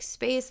energetic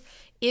space,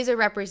 is a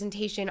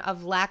representation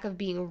of lack of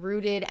being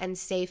rooted and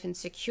safe and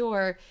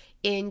secure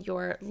in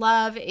your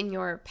love, in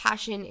your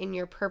passion, in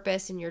your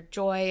purpose, in your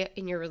joy,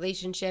 in your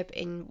relationship,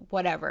 in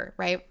whatever,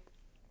 right?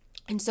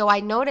 And so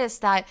I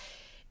noticed that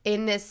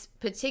in this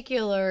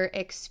particular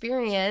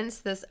experience,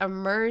 this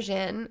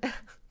immersion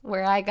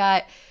where I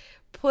got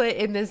put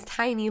in this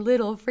tiny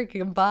little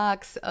freaking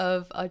box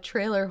of a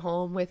trailer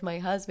home with my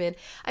husband.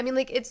 I mean,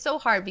 like, it's so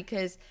hard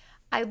because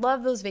I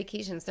love those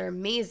vacations. They're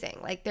amazing.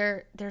 Like,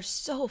 they're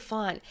so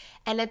fun.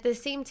 And at the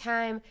same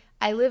time,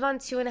 I live on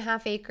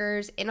 2.5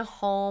 acres in a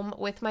home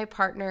with my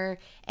partner,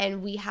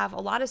 and we have a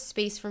lot of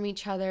space from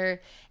each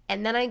other.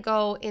 And then I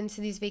go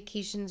into these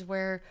vacations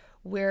where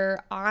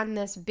we're on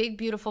this big,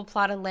 beautiful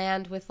plot of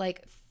land with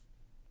like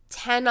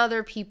 10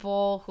 other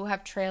people who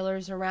have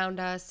trailers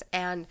around us,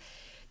 and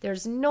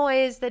there's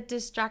noise that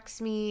distracts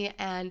me,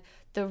 and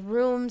the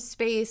room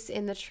space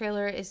in the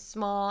trailer is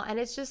small. And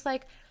it's just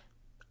like,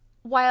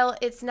 while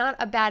it's not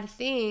a bad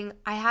thing,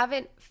 I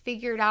haven't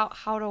figured out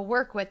how to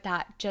work with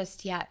that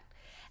just yet.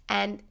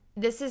 And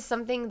this is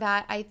something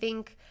that I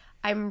think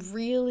I'm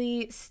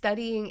really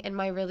studying in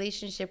my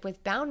relationship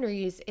with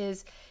boundaries,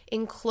 is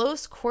in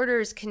close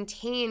quarters,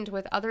 contained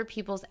with other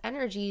people's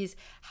energies,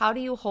 how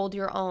do you hold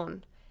your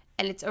own?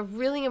 And it's a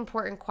really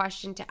important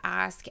question to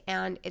ask,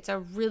 and it's a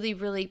really,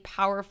 really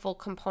powerful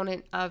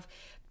component of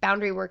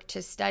boundary work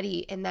to study,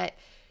 in that,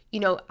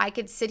 I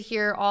could sit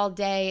here all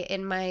day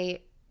in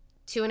my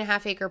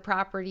 2.5 acre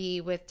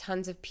property with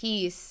tons of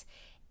peace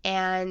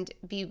and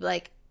be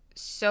like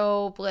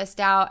so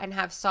blissed out and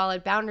have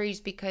solid boundaries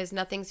because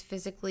nothing's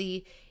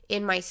physically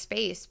in my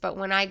space. But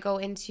when I go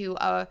into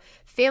a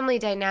family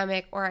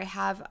dynamic, or I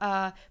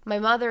have my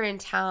mother in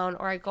town,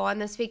 or I go on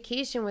this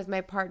vacation with my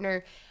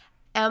partner,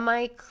 am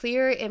I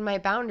clear in my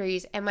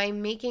boundaries? Am I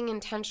making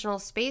intentional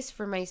space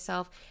for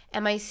myself?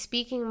 Am I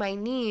speaking my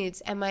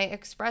needs? Am I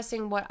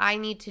expressing what I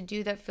need to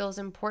do that feels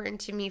important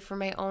to me for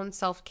my own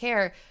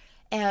self-care?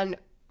 And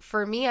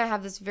for me, I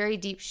have this very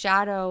deep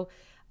shadow.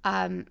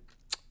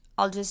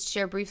 I'll just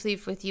share briefly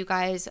with you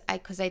guys,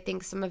 because I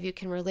think some of you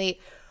can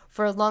relate.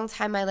 For a long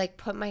time, I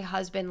put my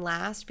husband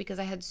last because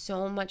I had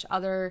so much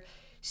other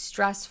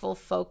stressful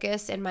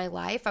focus in my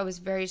life. I was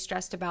very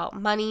stressed about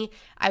money.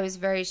 I was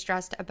very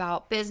stressed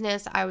about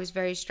business. I was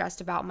very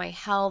stressed about my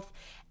health.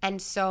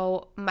 And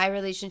so my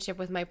relationship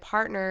with my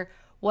partner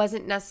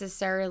wasn't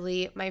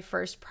necessarily my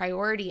first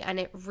priority. And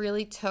it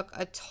really took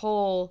a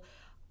toll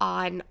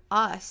on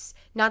us.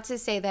 Not to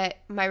say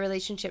that my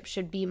relationship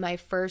should be my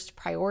first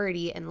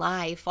priority in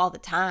life all the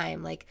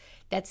time.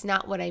 That's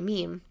not what I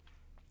mean.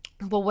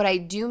 But what I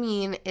do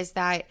mean is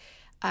that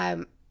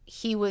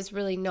he was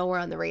really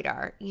nowhere on the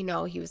radar. He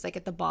was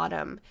at the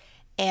bottom.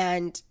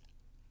 And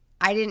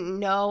I didn't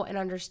know and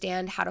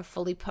understand how to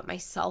fully put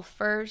myself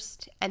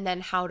first and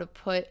then how to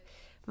put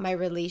my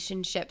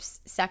relationships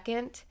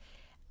second.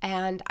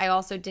 And I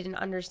also didn't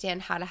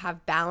understand how to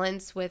have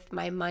balance with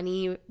my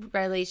money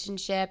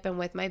relationship and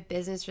with my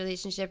business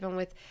relationship and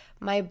with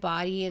my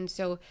body. And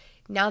so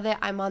now that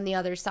I'm on the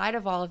other side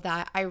of all of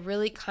that, I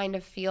really kind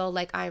of feel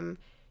like I'm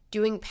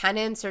doing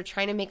penance or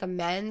trying to make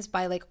amends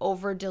by like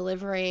over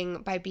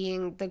delivering, by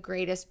being the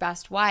greatest,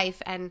 best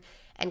wife and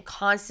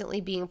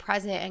constantly being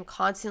present and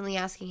constantly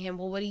asking him,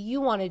 well, what do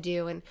you want to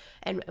do?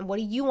 And what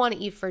do you want to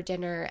eat for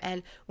dinner?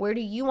 And where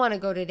do you want to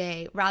go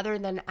today? Rather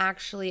than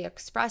actually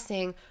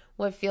expressing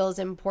what feels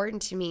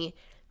important to me.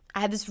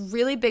 I had this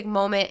really big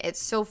moment.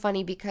 It's so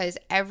funny because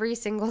every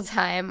single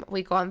time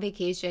we go on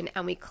vacation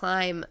and we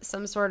climb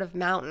some sort of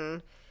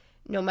mountain,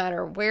 no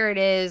matter where it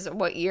is,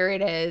 what year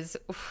it is,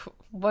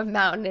 what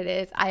mountain it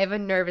is, I have a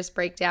nervous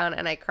breakdown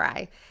and I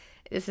cry.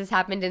 This has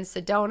happened in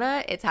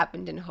Sedona. It's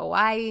happened in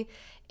Hawaii.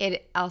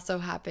 It also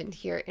happened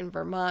here in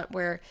Vermont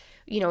where,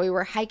 we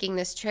were hiking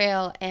this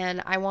trail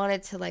and I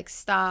wanted to like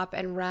stop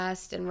and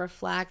rest and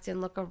reflect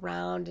and look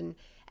around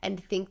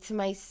and think to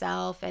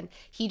myself. And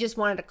he just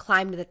wanted to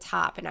climb to the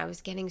top. And I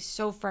was getting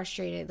so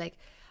frustrated. Like,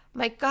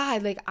 my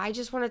God, like I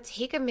just want to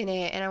take a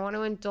minute and I want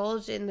to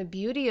indulge in the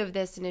beauty of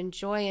this and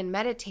enjoy and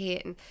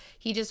meditate. And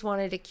he just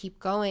wanted to keep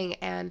going.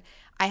 And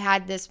I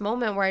had this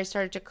moment where I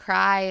started to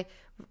cry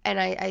and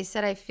I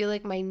said, I feel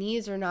like my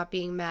needs are not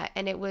being met.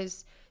 And it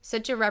was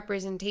such a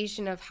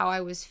representation of how I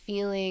was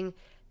feeling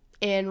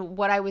and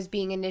what I was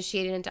being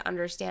initiated into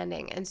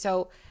understanding. And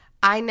so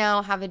I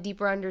now have a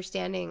deeper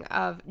understanding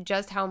of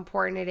just how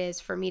important it is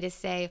for me to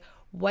say,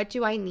 what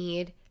do I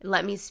need?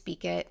 Let me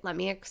speak it. Let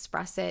me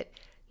express it,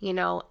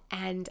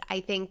 and I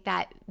think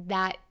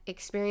that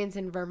experience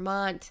in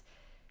Vermont,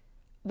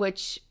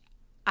 which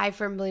I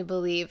firmly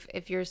believe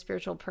if you're a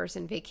spiritual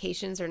person,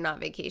 vacations are not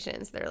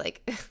vacations. They're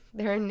like,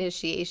 they're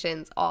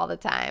initiations all the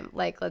time.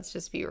 Like, let's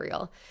just be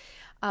real.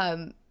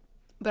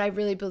 But I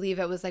really believe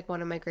it was like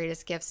one of my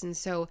greatest gifts. And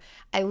so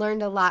I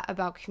learned a lot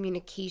about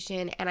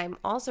communication. And I'm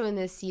also in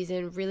this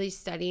season really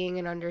studying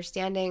and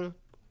understanding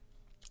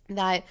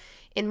that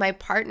in my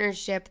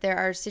partnership, there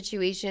are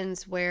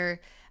situations where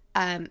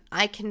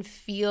I can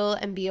feel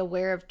and be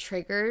aware of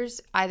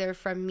triggers either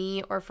from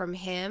me or from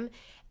him.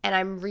 And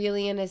I'm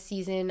really in a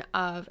season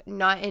of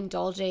not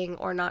indulging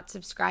or not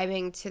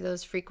subscribing to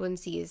those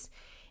frequencies.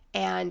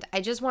 And I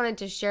just wanted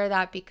to share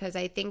that because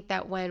I think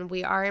that when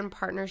we are in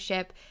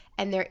partnership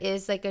and there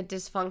is like a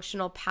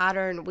dysfunctional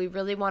pattern, we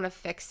really want to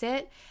fix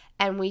it.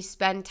 And we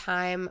spend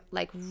time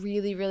like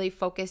really, really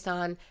focused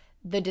on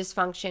the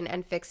dysfunction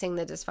and fixing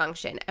the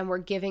dysfunction. And we're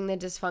giving the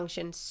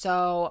dysfunction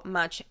so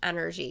much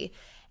energy.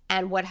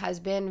 And what has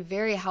been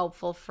very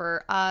helpful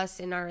for us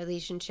in our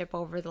relationship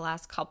over the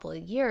last couple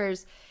of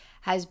years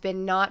has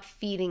been not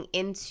feeding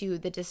into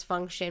the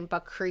dysfunction,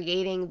 but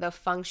creating the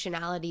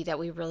functionality that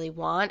we really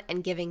want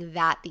and giving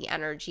that the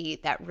energy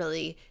that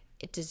really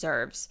it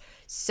deserves.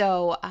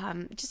 So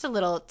just a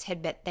little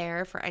tidbit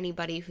there for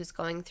anybody who's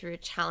going through a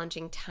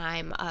challenging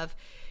time of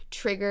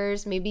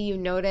triggers. Maybe you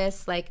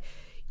notice like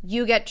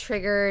you get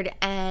triggered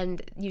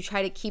and you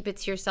try to keep it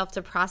to yourself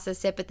to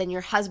process it, but then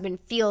your husband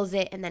feels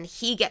it and then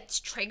he gets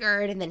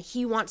triggered and then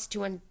he wants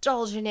to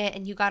indulge in it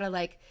and you got to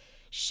like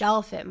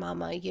shelf it,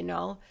 mama,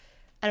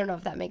 I don't know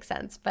if that makes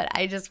sense, but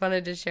I just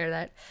wanted to share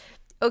that.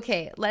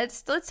 Okay,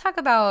 let's talk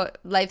about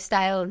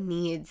lifestyle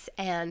needs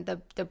and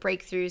the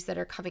breakthroughs that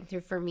are coming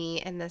through for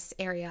me in this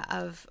area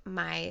of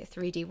my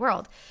 3D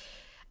world.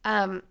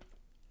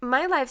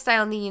 My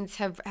lifestyle needs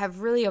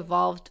have really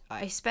evolved.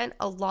 I spent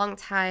a long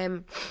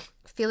time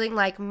feeling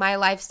like my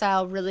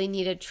lifestyle really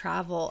needed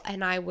travel,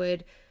 and I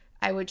would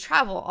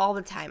travel all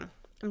the time.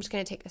 I'm just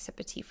going to take a sip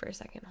of tea for a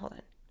second. Hold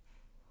on.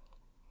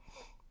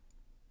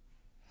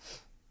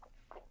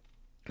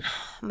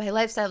 My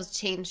lifestyle's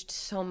changed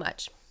so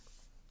much.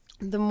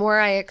 The more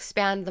I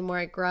expand, the more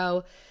I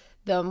grow,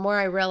 the more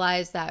I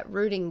realize that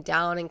rooting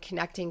down and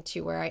connecting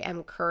to where I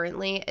am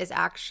currently is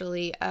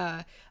actually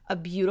a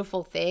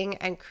beautiful thing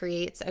and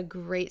creates a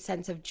great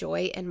sense of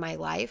joy in my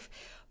life.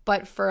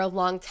 But for a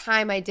long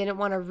time, I didn't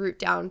want to root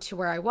down to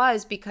where I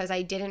was because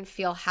I didn't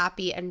feel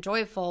happy and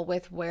joyful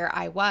with where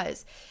I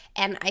was.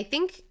 And I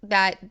think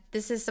that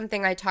this is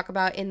something I talk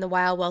about in the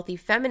Wild Wealthy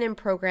Feminine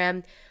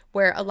program,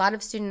 where a lot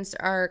of students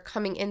are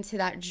coming into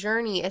that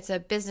journey. It's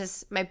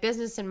my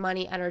business and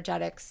money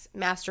energetics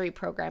mastery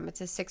program.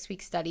 It's a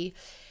 6-week study.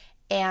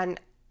 And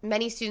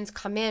many students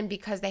come in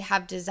because they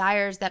have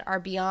desires that are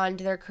beyond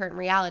their current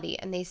reality.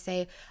 And they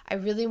say, I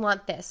really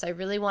want this. I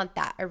really want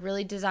that. I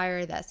really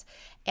desire this.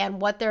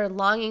 And what they're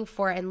longing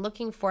for and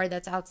looking for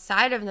that's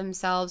outside of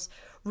themselves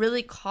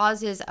really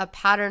causes a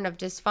pattern of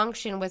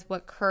dysfunction with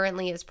what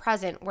currently is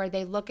present, where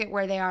they look at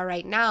where they are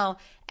right now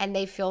and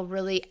they feel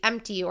really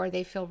empty, or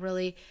they feel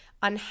really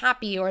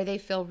unhappy, or they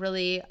feel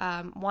really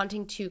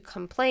wanting to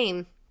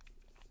complain.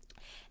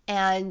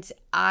 And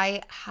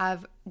I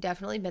have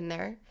definitely been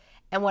there.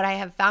 And what I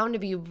have found to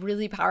be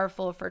really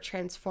powerful for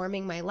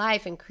transforming my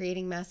life and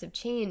creating massive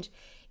change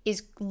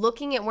is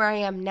looking at where I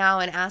am now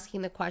and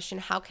asking the question,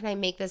 how can I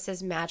make this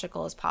as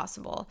magical as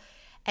possible?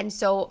 And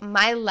so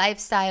my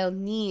lifestyle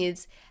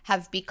needs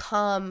have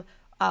become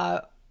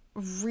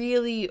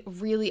really,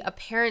 really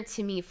apparent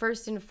to me.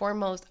 First and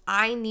foremost,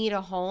 I need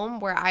a home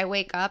where I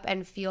wake up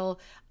and feel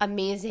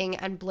amazing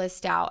and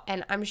blissed out.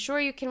 And I'm sure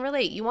you can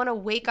relate. You want to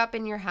wake up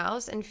in your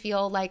house and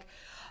feel like,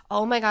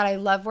 oh my God, I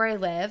love where I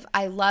live.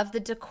 I love the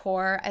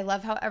decor. I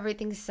love how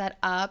everything's set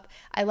up.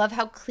 I love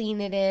how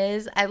clean it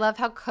is. I love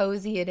how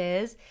cozy it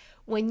is.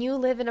 When you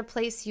live in a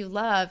place you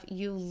love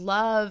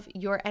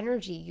your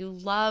energy. You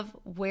love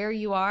where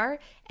you are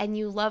and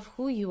you love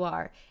who you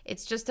are.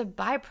 It's just a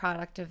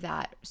byproduct of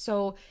that.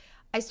 So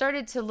I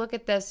started to look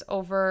at this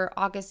over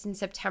August and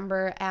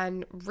September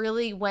and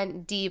really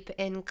went deep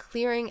in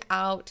clearing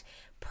out,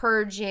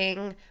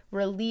 purging,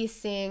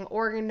 releasing,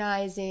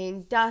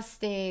 organizing,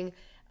 dusting,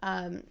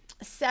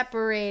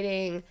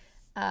 separating,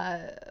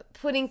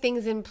 putting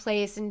things in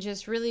place, and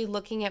just really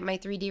looking at my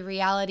 3D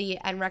reality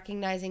and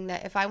recognizing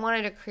that if I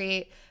wanted to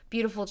create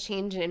beautiful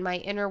change in my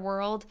inner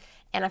world,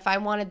 and if I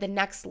wanted the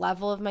next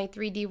level of my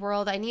 3D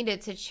world, I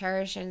needed to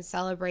cherish and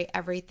celebrate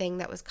everything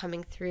that was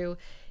coming through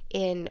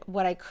in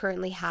what I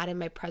currently had in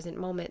my present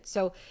moment.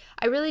 So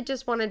I really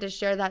just wanted to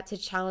share that to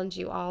challenge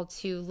you all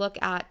to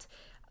look at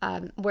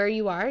where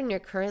you are in your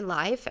current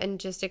life and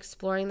just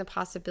exploring the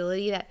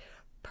possibility that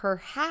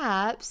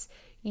perhaps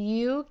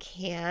you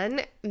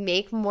can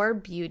make more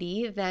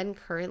beauty than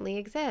currently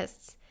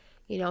exists.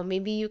 You know,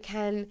 maybe you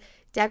can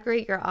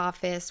decorate your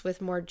office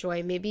with more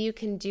joy. Maybe you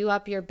can do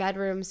up your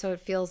bedroom so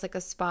it feels like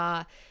a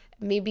spa.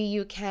 Maybe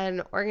you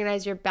can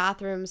organize your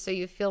bathroom so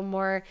you feel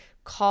more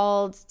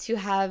called to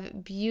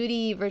have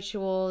beauty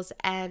rituals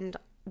and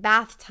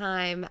bath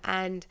time.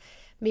 And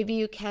maybe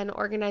you can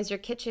organize your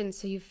kitchen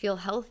so you feel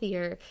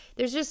healthier.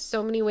 There's just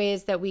so many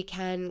ways that we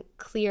can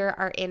clear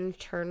our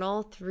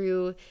internal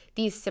through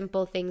these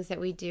simple things that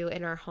we do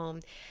in our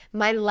home.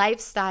 My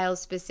lifestyle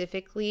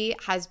specifically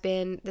has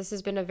been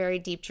a very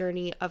deep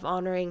journey of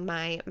honoring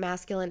my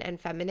masculine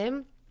and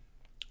feminine.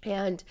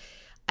 And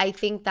I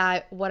think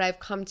that what I've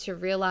come to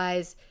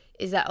realize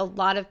is that a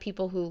lot of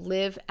people who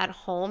live at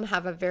home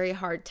have a very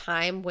hard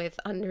time with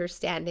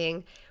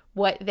understanding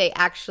what they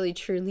actually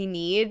truly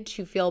need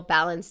to feel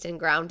balanced and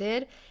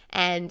grounded.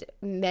 And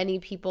many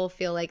people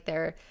feel like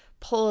they're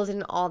pulled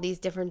in all these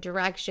different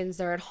directions.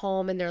 They're at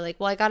home and they're like,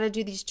 well, I got to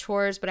do these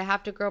chores, but I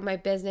have to grow my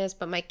business,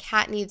 but my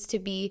cat needs to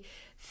be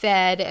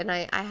fed, and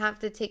I have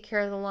to take care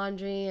of the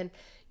laundry, and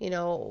you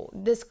know,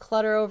 this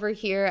clutter over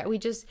here.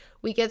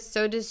 We get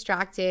so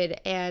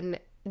distracted, and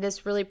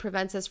this really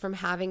prevents us from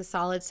having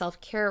solid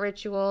self-care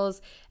rituals,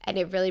 and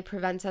it really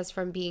prevents us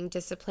from being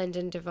disciplined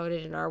and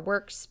devoted in our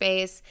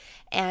workspace,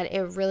 and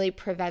it really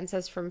prevents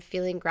us from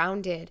feeling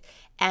grounded.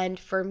 And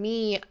for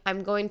me,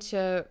 I'm going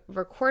to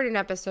record an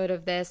episode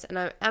of this,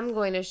 and I'm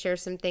going to share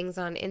some things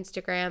on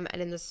Instagram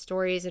and in the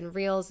stories and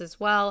reels as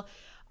well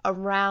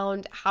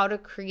around how to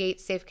create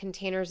safe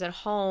containers at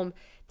home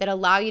that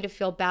allow you to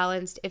feel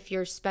balanced if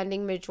you're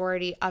spending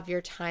majority of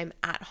your time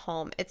at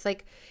home.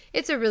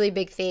 It's a really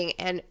big thing.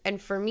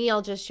 And for me,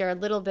 I'll just share a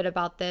little bit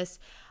about this.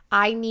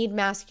 I need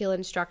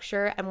masculine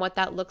structure, and what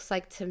that looks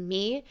like to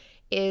me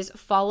is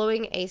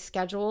following a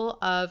schedule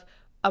of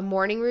a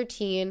morning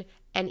routine,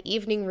 an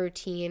evening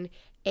routine,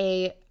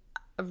 a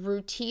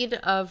routine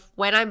of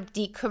when I'm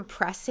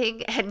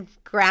decompressing and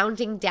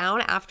grounding down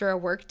after a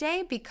work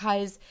day,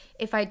 because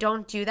if I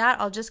don't do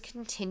that, I'll just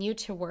continue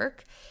to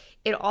work.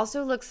 It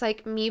also looks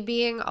like me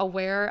being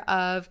aware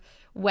of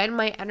when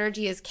my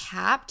energy is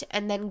capped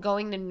and then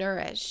going to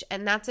nourish.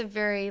 And that's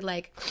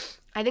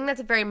I think that's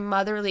a very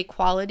motherly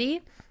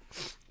quality,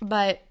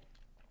 but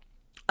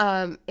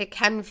it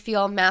can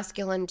feel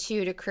masculine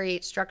too, to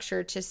create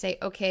structure, to say,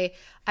 okay,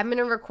 I'm going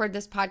to record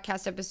this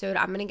podcast episode,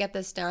 I'm going to get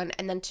this done,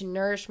 and then to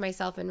nourish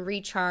myself and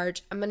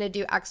recharge, I'm going to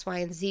do X, Y,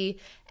 and Z,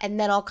 and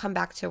then I'll come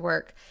back to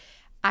work.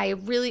 I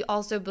really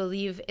also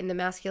believe in the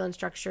masculine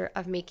structure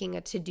of making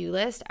a to-do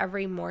list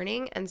every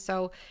morning. And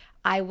so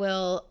I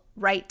will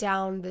write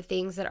down the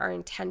things that are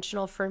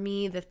intentional for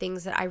me, the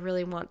things that I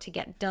really want to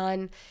get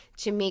done,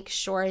 to make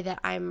sure that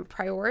I'm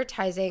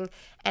prioritizing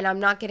and I'm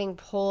not getting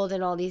pulled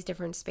in all these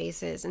different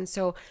spaces. And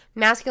so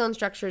masculine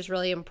structure is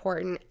really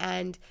important.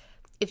 And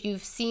if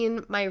you've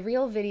seen my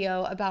reel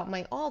video about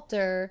my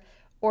altar,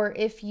 or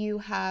if you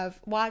have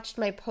watched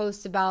my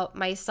posts about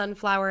my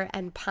sunflower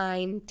and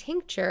pine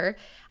tincture,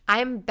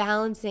 I'm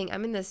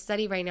in this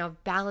study right now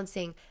of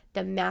balancing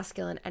the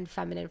masculine and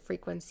feminine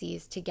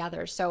frequencies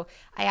together. So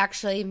I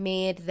actually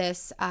made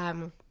this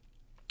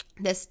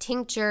this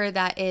tincture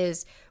that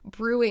is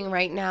brewing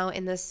right now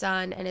in the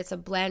sun, and it's a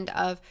blend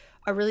of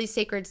a really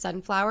sacred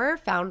sunflower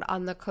found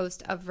on the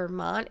coast of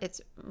Vermont.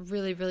 It's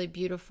really, really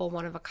beautiful,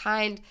 one of a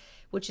kind,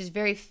 which is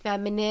very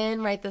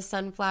feminine, right? The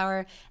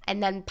sunflower,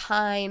 and then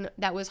pine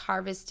that was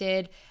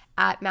harvested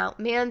at Mount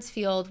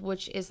Mansfield,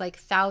 which is like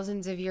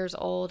thousands of years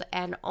old.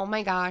 And oh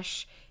my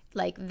gosh,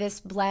 like this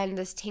blend,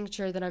 this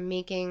tincture that I'm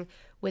making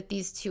with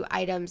these two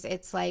items,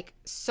 it's like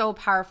so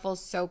powerful,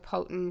 so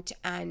potent,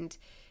 and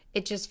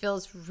it just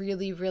feels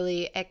really,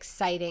 really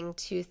exciting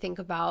to think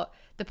about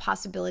the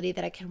possibility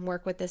that I can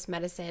work with this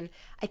medicine.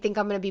 I think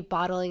I'm going to be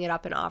bottling it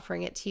up and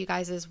offering it to you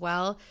guys as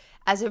well.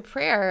 As a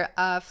prayer,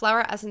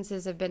 flower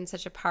essences have been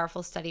such a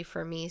powerful study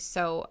for me.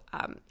 So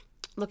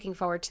looking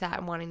forward to that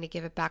and wanting to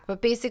give it back.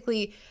 But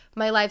basically,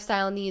 my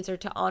lifestyle needs are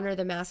to honor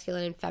the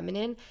masculine and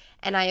feminine.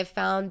 And I have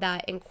found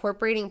that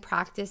incorporating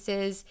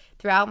practices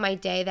throughout my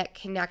day that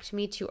connect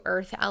me to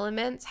earth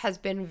elements has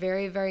been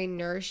very, very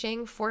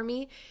nourishing for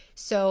me.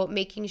 So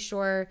making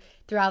sure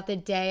throughout the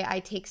day I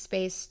take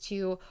space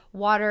to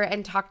water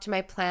and talk to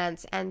my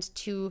plants and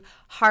to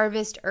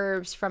harvest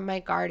herbs from my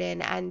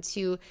garden and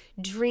to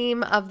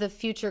dream of the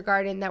future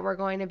garden that we're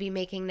going to be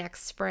making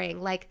next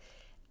spring. Like,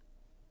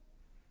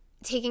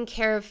 taking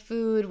care of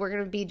food.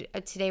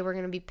 Today we're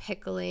going to be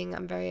pickling.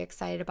 I'm very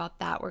excited about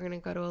that. We're going to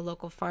go to a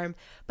local farm.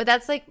 But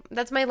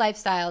that's my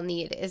lifestyle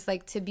need, is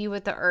like to be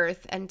with the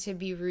earth and to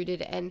be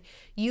rooted. And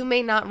you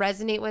may not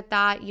resonate with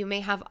that. You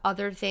may have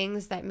other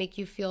things that make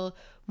you feel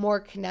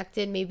more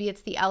connected. Maybe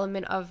it's the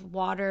element of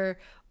water,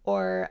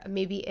 or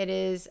maybe it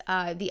is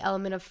the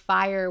element of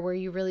fire, where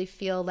you really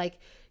feel like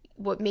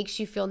what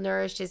makes you feel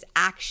nourished is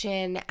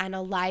action and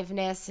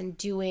aliveness and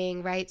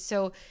doing, right?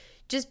 So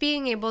just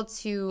being able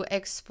to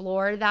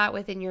explore that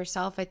within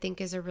yourself, I think,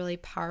 is a really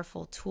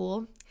powerful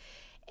tool.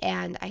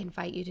 And I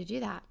invite you to do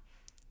that.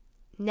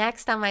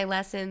 Next on my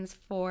lessons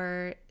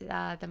for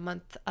the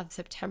month of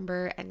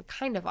September and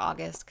kind of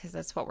August, because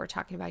that's what we're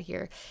talking about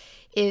here,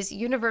 is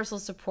universal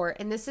support.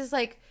 And this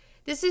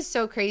is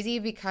so crazy,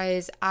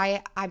 because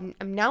I'm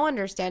now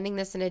understanding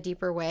this in a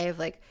deeper way of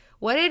like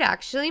what it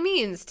actually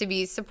means to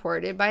be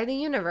supported by the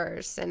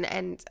universe.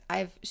 And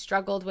I've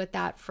struggled with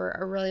that for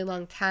a really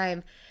long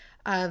time.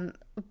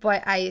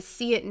 But I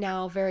see it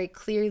now very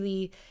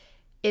clearly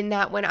in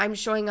that when I'm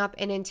showing up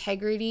in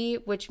integrity,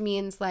 which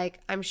means like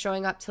I'm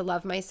showing up to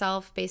love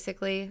myself,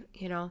 basically,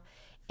 and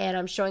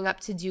I'm showing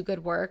up to do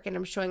good work, and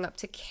I'm showing up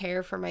to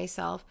care for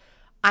myself,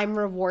 I'm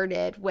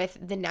rewarded with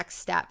the next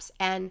steps.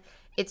 And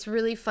it's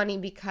really funny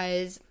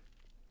because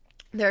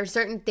there are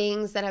certain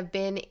things that have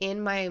been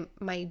in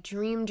my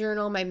dream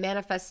journal, my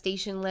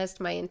manifestation list,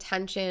 my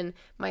intention,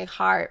 my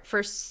heart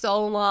for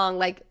so long,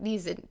 like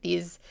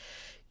these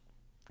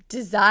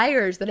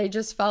desires that I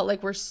just felt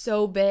like were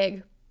so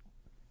big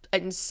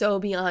and so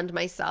beyond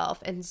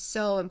myself and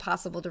so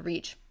impossible to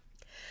reach.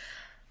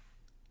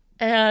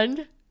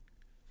 And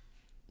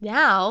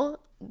now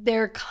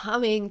they're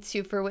coming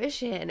to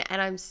fruition,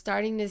 and I'm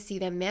starting to see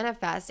them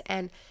manifest.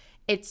 And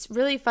it's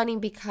really funny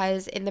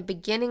because in the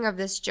beginning of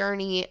this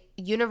journey,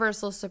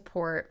 universal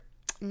support,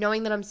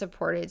 knowing that I'm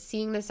supported,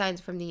 seeing the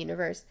signs from the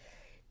universe,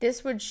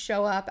 this would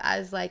show up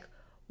as like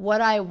what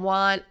I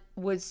want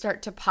would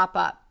start to pop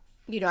up.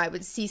 I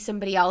would see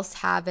somebody else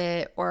have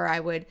it, or I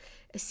would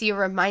see a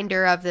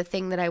reminder of the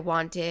thing that I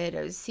wanted.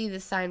 I would see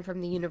the sign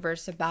from the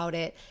universe about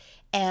it.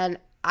 And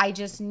I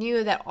just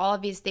knew that all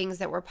of these things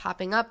that were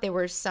popping up, they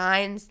were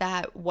signs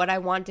that what I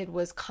wanted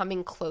was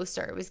coming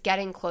closer. It was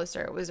getting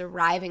closer. It was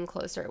arriving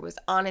closer. It was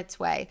on its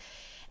way.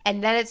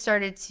 And then it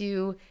started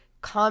to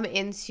come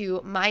into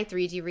my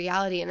 3D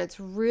reality. And it's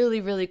really,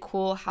 really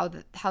cool how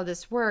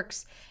this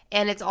works.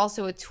 And it's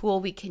also a tool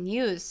we can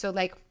use. So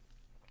like,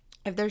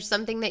 if there's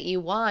something that you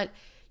want,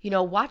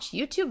 watch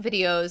YouTube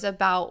videos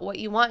about what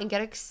you want and get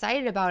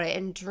excited about it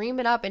and dream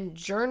it up and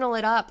journal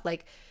it up.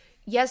 Like,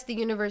 yes, the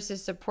universe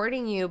is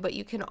supporting you, but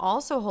you can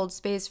also hold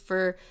space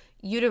for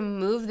you to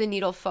move the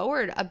needle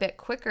forward a bit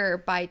quicker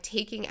by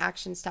taking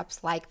action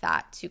steps like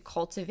that to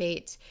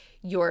cultivate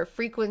your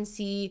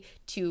frequency,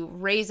 to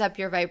raise up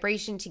your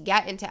vibration, to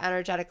get into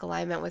energetic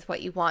alignment with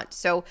what you want.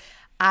 So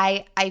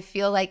I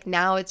feel like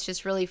now it's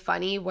just really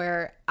funny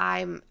where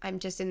I'm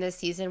just in this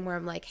season where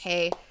I'm like,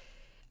 hey,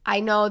 I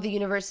know the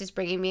universe is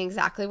bringing me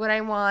exactly what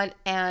I want,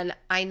 and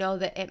I know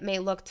that it may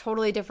look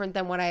totally different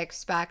than what I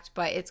expect,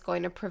 but it's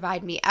going to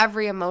provide me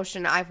every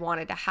emotion I've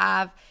wanted to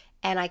have,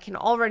 and I can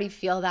already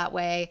feel that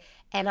way,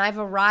 and I've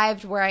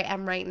arrived where I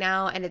am right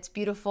now, and it's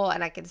beautiful,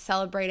 and I can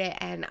celebrate it,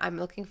 and I'm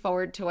looking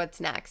forward to what's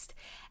next.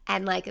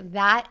 And like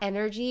that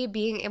energy,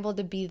 being able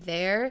to be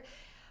there,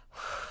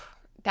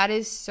 that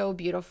is so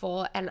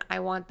beautiful, and I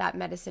want that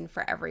medicine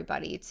for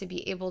everybody, to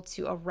be able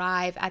to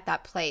arrive at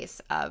that place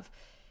of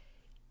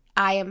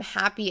I am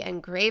happy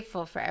and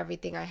grateful for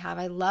everything I have.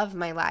 I love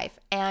my life,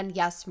 and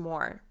yes,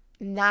 more.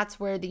 And that's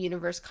where the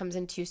universe comes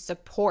into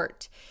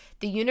support.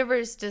 The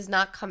universe does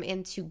not come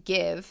in to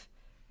give,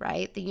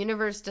 right? The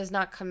universe does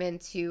not come in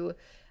to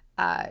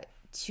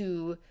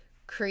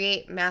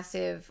create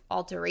massive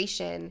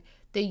alteration.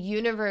 The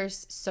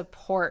universe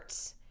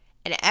supports,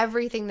 and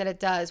everything that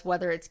it does,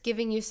 whether it's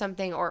giving you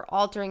something or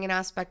altering an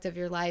aspect of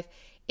your life,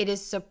 it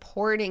is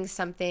supporting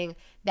something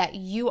that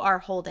you are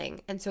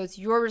holding. And so it's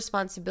your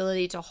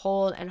responsibility to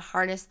hold and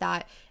harness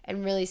that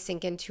and really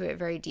sink into it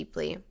very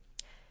deeply.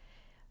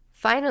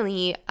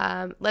 Finally,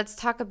 let's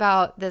talk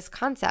about this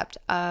concept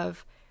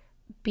of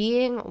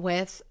being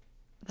with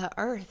the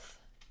earth.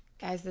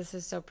 Guys, this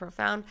is so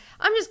profound.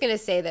 I'm just going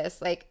to say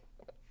this, like,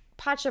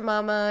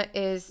 Pachamama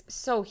is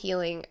so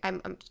healing.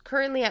 I'm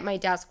currently at my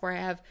desk where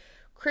I have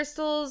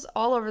crystals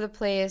all over the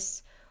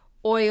place,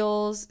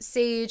 oils,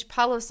 sage,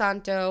 Palo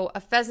Santo,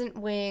 a pheasant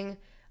wing,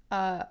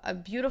 a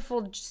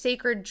beautiful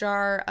sacred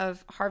jar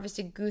of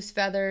harvested goose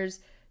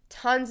feathers,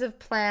 tons of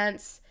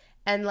plants,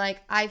 and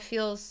like I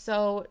feel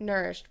so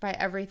nourished by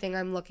everything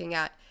I'm looking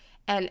at.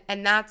 And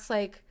that's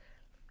like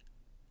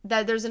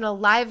that there's an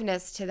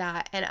aliveness to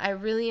that, and I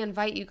really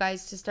invite you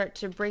guys to start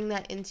to bring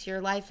that into your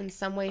life in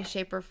some way,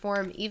 shape, or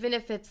form, even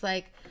if it's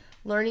like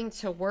learning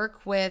to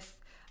work with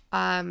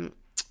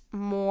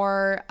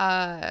more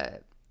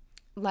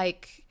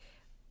like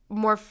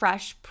more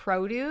fresh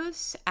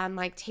produce, and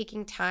like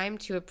taking time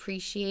to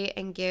appreciate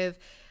and give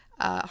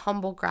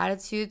humble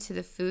gratitude to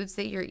the foods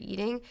that you're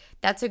eating.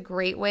 That's a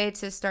great way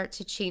to start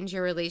to change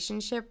your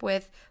relationship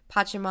with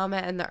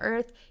Pachamama and the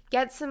earth.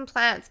 Get some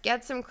plants,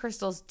 get some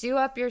crystals, do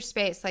up your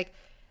space. Like,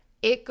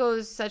 it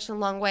goes such a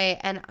long way.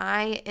 And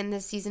I, in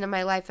this season of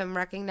my life, am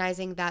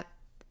recognizing that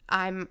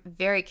I'm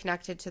very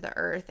connected to the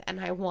earth, and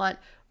I want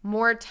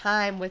more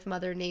time with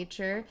Mother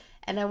Nature,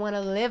 and I want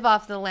to live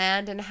off the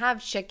land and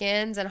have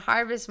chickens and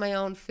harvest my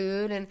own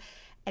food, and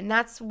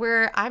that's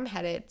where I'm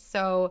headed.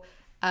 So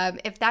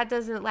if that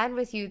doesn't land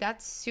with you,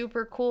 that's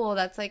super cool.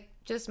 That's like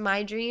just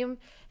my dream.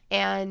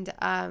 And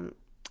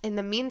in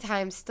the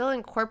meantime, still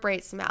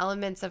incorporate some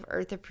elements of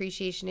earth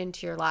appreciation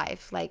into your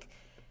life. Like,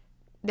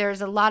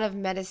 there's a lot of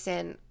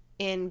medicine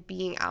in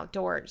being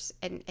outdoors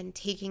and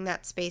taking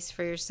that space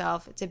for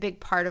yourself. It's a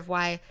big part of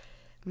why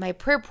my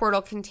prayer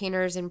portal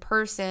containers in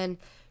person,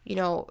 you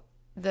know,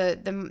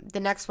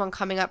 the next one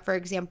coming up, for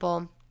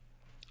example,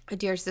 a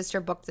dear sister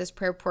booked this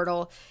prayer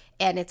portal,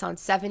 and it's on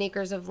 7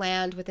 acres of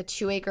land with a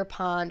 2-acre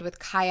pond with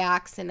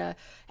kayaks and a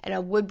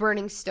wood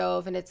burning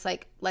stove. And it's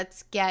like,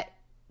 let's get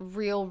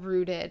real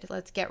rooted.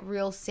 Let's get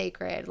real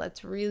sacred.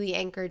 Let's really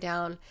anchor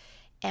down.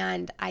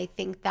 And I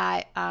think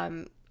that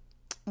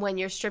when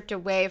you're stripped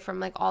away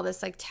from like all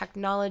this like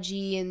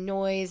technology and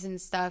noise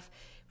and stuff,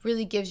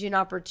 really gives you an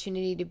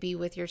opportunity to be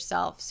with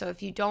yourself. So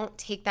if you don't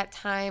take that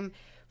time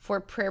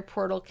for prayer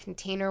portal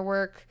container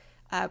work,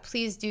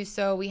 please do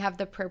so. We have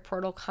the prayer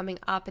portal coming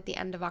up at the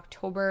end of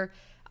October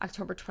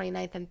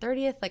 29th and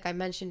 30th, like I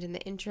mentioned in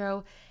the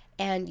intro.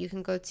 And you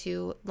can go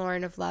to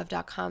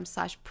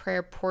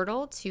laurenoflove.com/prayer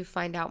portal to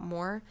find out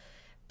more.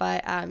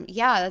 But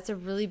yeah, that's a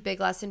really big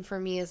lesson for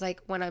me, is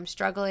like when I'm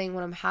struggling,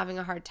 when I'm having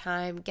a hard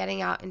time,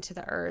 getting out into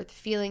the earth,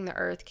 feeling the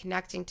earth,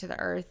 connecting to the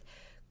earth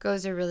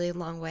goes a really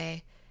long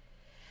way.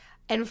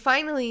 And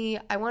finally,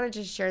 I want to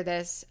just share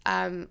this,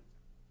 a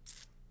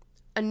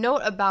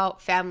note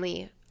about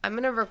family. I'm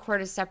going to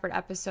record a separate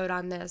episode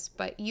on this,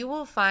 but you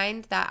will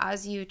find that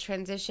as you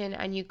transition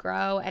and you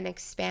grow and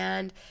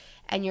expand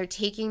and you're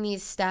taking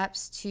these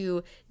steps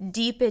to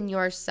deepen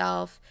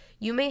yourself,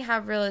 you may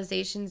have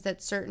realizations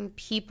that certain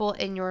people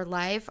in your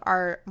life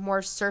are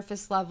more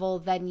surface level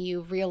than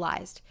you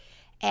realized.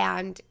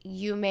 And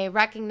you may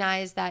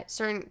recognize that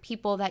certain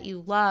people that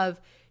you love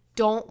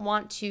don't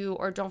want to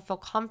or don't feel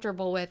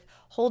comfortable with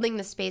holding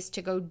the space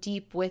to go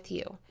deep with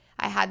you.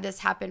 I had this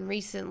happen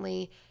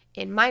recently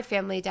in my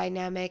family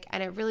dynamic,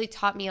 and it really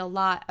taught me a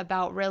lot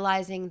about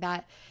realizing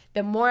that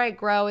the more I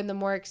grow and the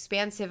more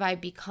expansive I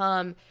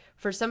become,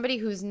 for somebody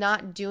who's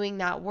not doing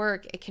that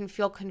work, it can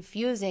feel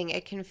confusing,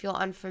 it can feel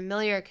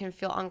unfamiliar, it can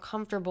feel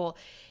uncomfortable.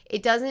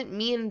 It doesn't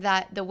mean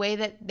that the way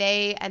that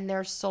they and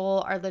their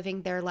soul are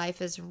living their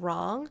life is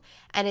wrong,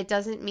 and it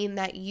doesn't mean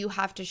that you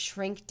have to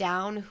shrink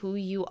down who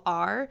you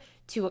are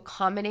to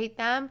accommodate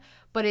them,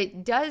 but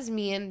it does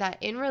mean that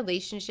in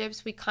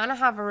relationships, we kind of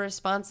have a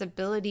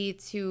responsibility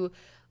to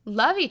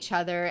love each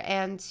other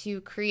and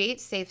to create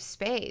safe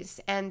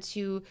space and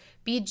to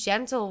be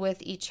gentle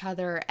with each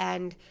other.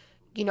 And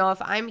you know,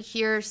 if I'm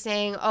here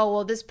saying, oh,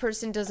 well, this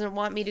person doesn't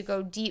want me to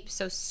go deep,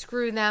 so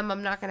screw them,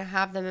 I'm not going to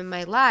have them in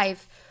my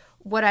life,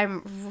 what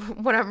I'm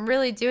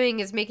really doing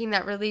is making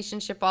that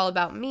relationship all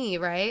about me,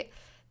 right?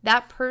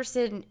 That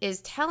person is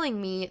telling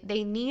me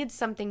they need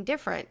something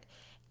different.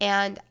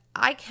 And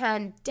I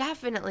can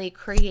definitely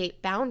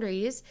create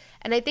boundaries.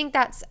 And I think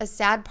that's a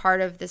sad part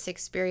of this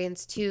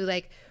experience too.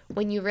 Like,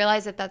 when you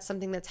realize that that's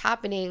something that's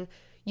happening,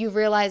 you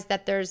realize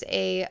that there's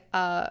a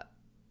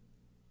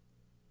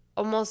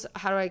almost,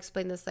 how do I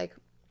explain this? Like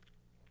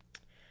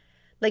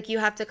you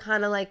have to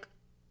kind of like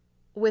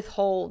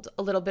withhold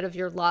a little bit of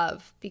your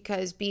love,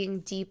 because being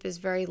deep is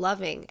very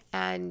loving,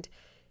 and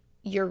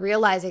you're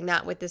realizing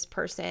that with this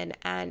person,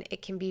 and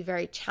it can be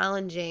very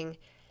challenging.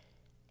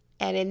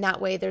 And in that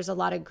way, there's a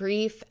lot of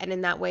grief, and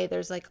in that way,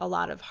 there's like a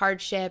lot of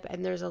hardship,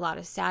 and there's a lot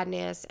of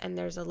sadness, and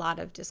there's a lot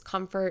of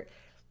discomfort.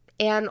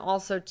 And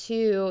also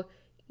too,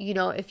 you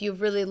know, if you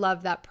really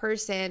love that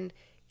person,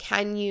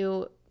 can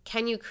you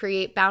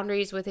create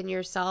boundaries within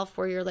yourself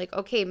where you're like,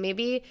 okay,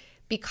 maybe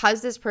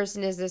because this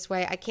person is this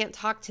way, I can't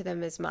talk to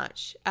them as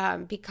much.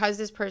 Because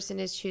this person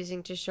is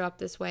choosing to show up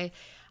this way,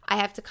 I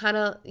have to kind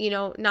of, you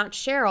know, not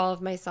share all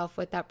of myself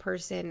with that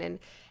person.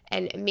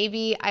 And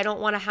maybe I don't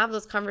want to have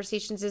those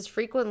conversations as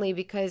frequently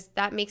because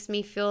that makes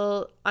me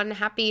feel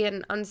unhappy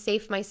and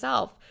unsafe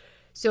myself.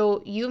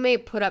 So you may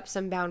put up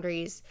some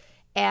boundaries,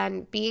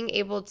 and being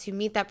able to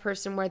meet that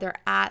person where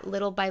they're at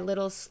little by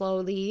little,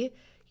 slowly,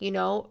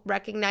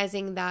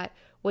 recognizing that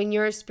when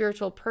you're a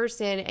spiritual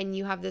person and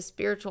you have this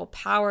spiritual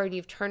power and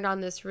you've turned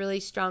on this really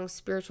strong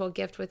spiritual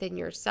gift within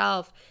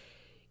yourself,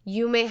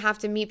 you may have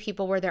to meet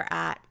people where they're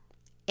at.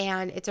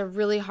 And it's a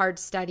really hard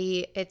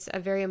study. It's a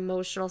very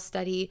emotional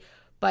study,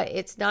 but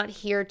it's not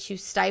here to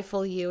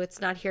stifle you. It's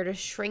not here to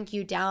shrink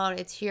you down.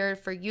 It's here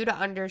for you to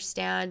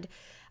understand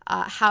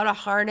how to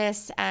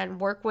harness and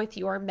work with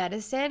your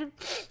medicine,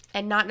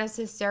 and not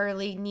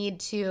necessarily need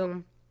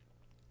to,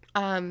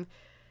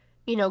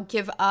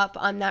 give up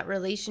on that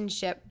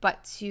relationship,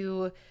 but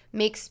to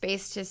make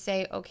space to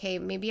say, okay,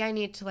 maybe I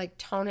need to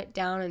tone it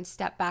down and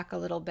step back a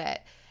little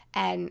bit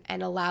and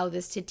allow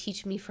this to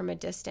teach me from a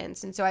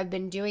distance. And so I've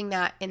been doing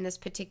that in this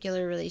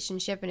particular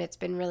relationship, and it's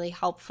been really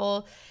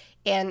helpful.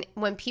 And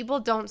when people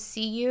don't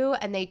see you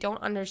and they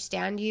don't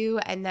understand you,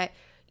 and that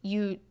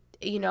they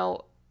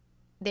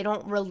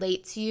don't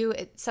relate to you,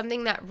 it's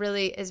something that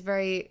really is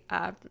very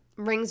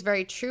rings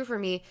very true for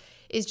me,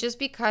 is just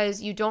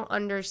because you don't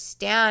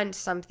understand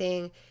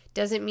something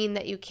doesn't mean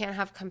that you can't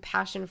have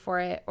compassion for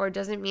it, or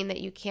doesn't mean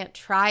that you can't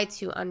try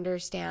to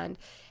understand.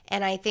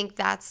 And I think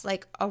that's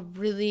a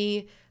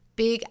really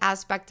big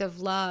aspect of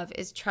love,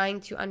 is trying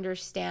to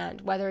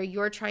understand, whether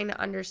you're trying to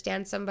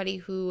understand somebody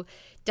who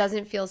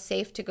doesn't feel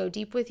safe to go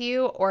deep with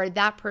you, or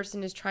that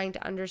person is trying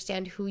to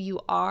understand who you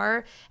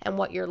are and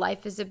what your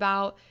life is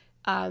about.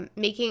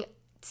 Making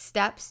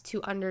steps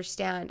to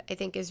understand, I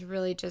think, is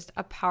really just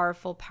a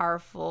powerful,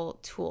 powerful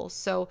tool.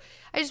 So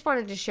I just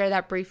wanted to share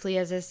that briefly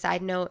as a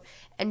side note,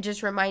 and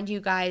just remind you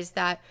guys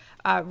that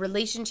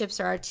relationships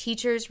are our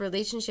teachers,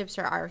 relationships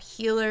are our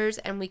healers,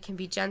 and we can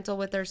be gentle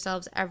with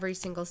ourselves every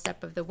single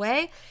step of the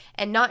way,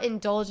 and not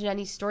indulge in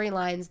any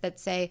storylines that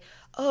say,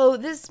 oh,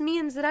 this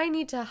means that I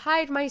need to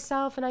hide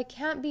myself and I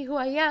can't be who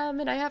I am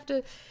and I have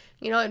to,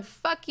 and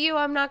fuck you,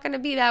 I'm not going to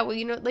be that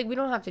way. We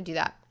don't have to do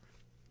that.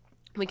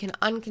 We can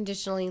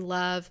unconditionally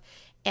love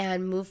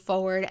and move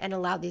forward and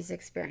allow these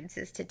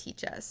experiences to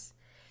teach us.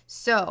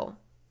 So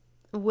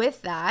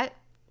with that,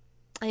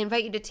 I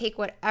invite you to take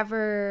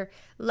whatever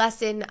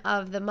lesson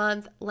of the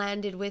month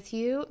landed with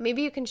you.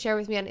 Maybe you can share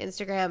with me on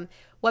Instagram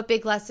what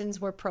big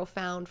lessons were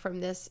profound from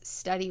this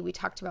study we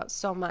talked about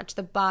so much: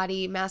 the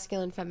body,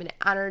 masculine, feminine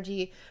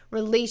energy,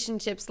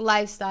 relationships,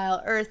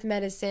 lifestyle, earth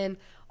medicine,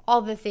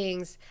 all the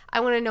things. I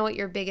want to know what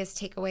your biggest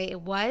takeaway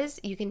was.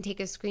 You can take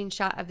a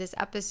screenshot of this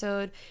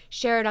episode,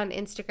 share it on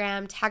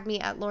Instagram, tag me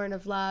at Lauren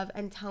of Love,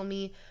 and tell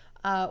me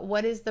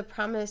what is the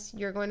promise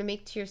you're going to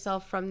make to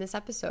yourself from this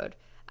episode.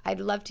 I'd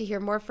love to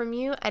hear more from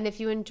you. And if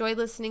you enjoy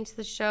listening to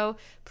the show,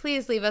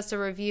 please leave us a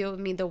review. It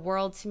would mean the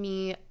world to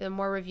me. The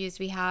more reviews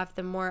we have,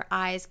 the more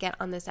eyes get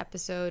on this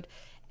episode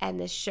and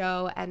this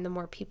show, and the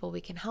more people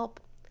we can help.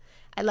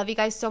 I love you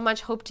guys so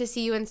much. Hope to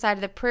see you inside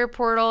of the prayer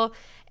portal,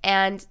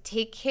 and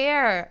take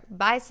care.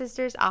 Bye,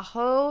 sisters.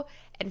 Aho.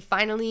 And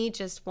finally,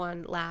 just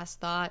one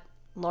last thought: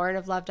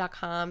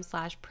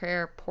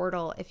 laurenoflove.com/prayer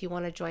portal if you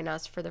want to join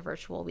us for the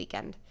virtual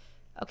weekend.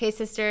 Okay,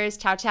 sisters.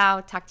 Ciao, ciao.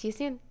 Talk to you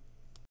soon.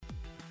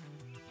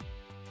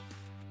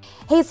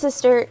 Hey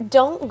sister,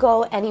 don't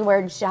go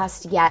anywhere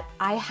just yet.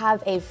 I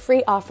have a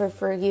free offer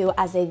for you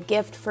as a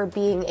gift for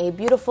being a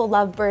beautiful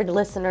lovebird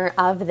listener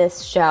of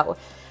this show.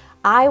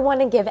 I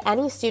want to give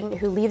any student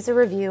who leaves a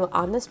review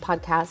on this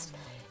podcast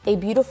a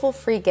beautiful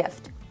free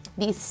gift: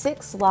 the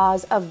 6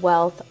 Laws of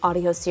Wealth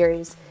audio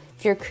series.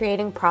 If you're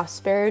creating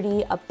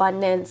prosperity,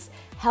 abundance,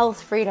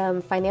 health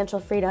freedom,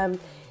 financial freedom,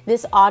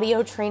 this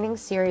audio training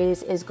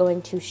series is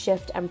going to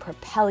shift and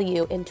propel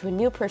you into a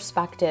new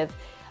perspective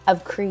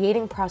of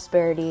creating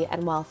prosperity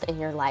and wealth in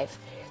your life.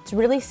 It's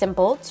really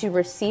simple to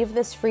receive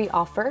this free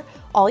offer.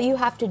 All you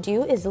have to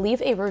do is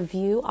leave a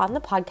review on the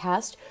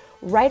podcast,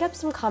 write up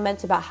some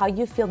comments about how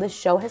you feel this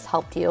show has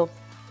helped you,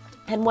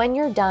 and when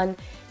you're done,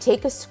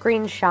 take a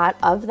screenshot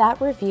of that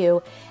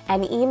review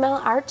and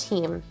email our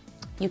team.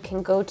 You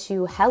can go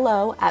to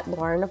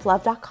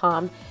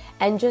hello@laurenoflove.com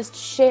and just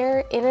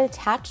share in an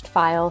attached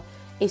file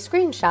a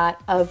screenshot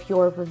of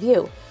your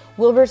review.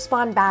 We'll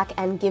respond back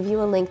and give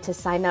you a link to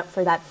sign up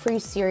for that free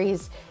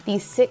series, the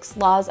 6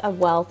 Laws of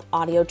Wealth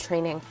audio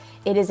training.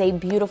 It is a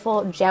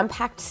beautiful,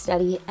 jam-packed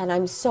study, and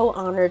I'm so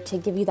honored to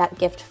give you that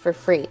gift for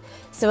free.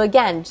 So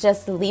again,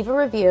 just leave a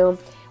review,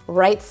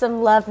 write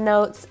some love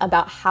notes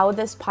about how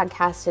this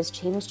podcast has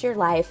changed your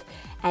life,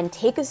 and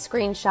take a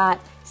screenshot,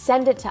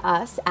 send it to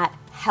us at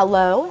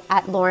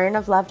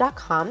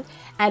hello@laurenoflove.com,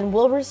 and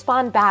we'll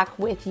respond back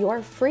with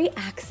your free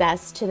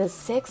access to the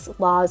 6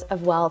 Laws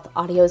of Wealth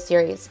audio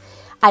series.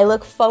 I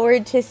look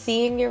forward to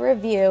seeing your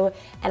review,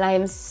 and I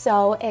am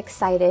so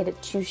excited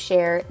to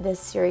share this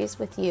series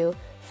with you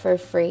for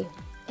free.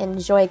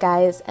 Enjoy,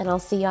 guys, and I'll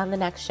see you on the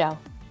next show.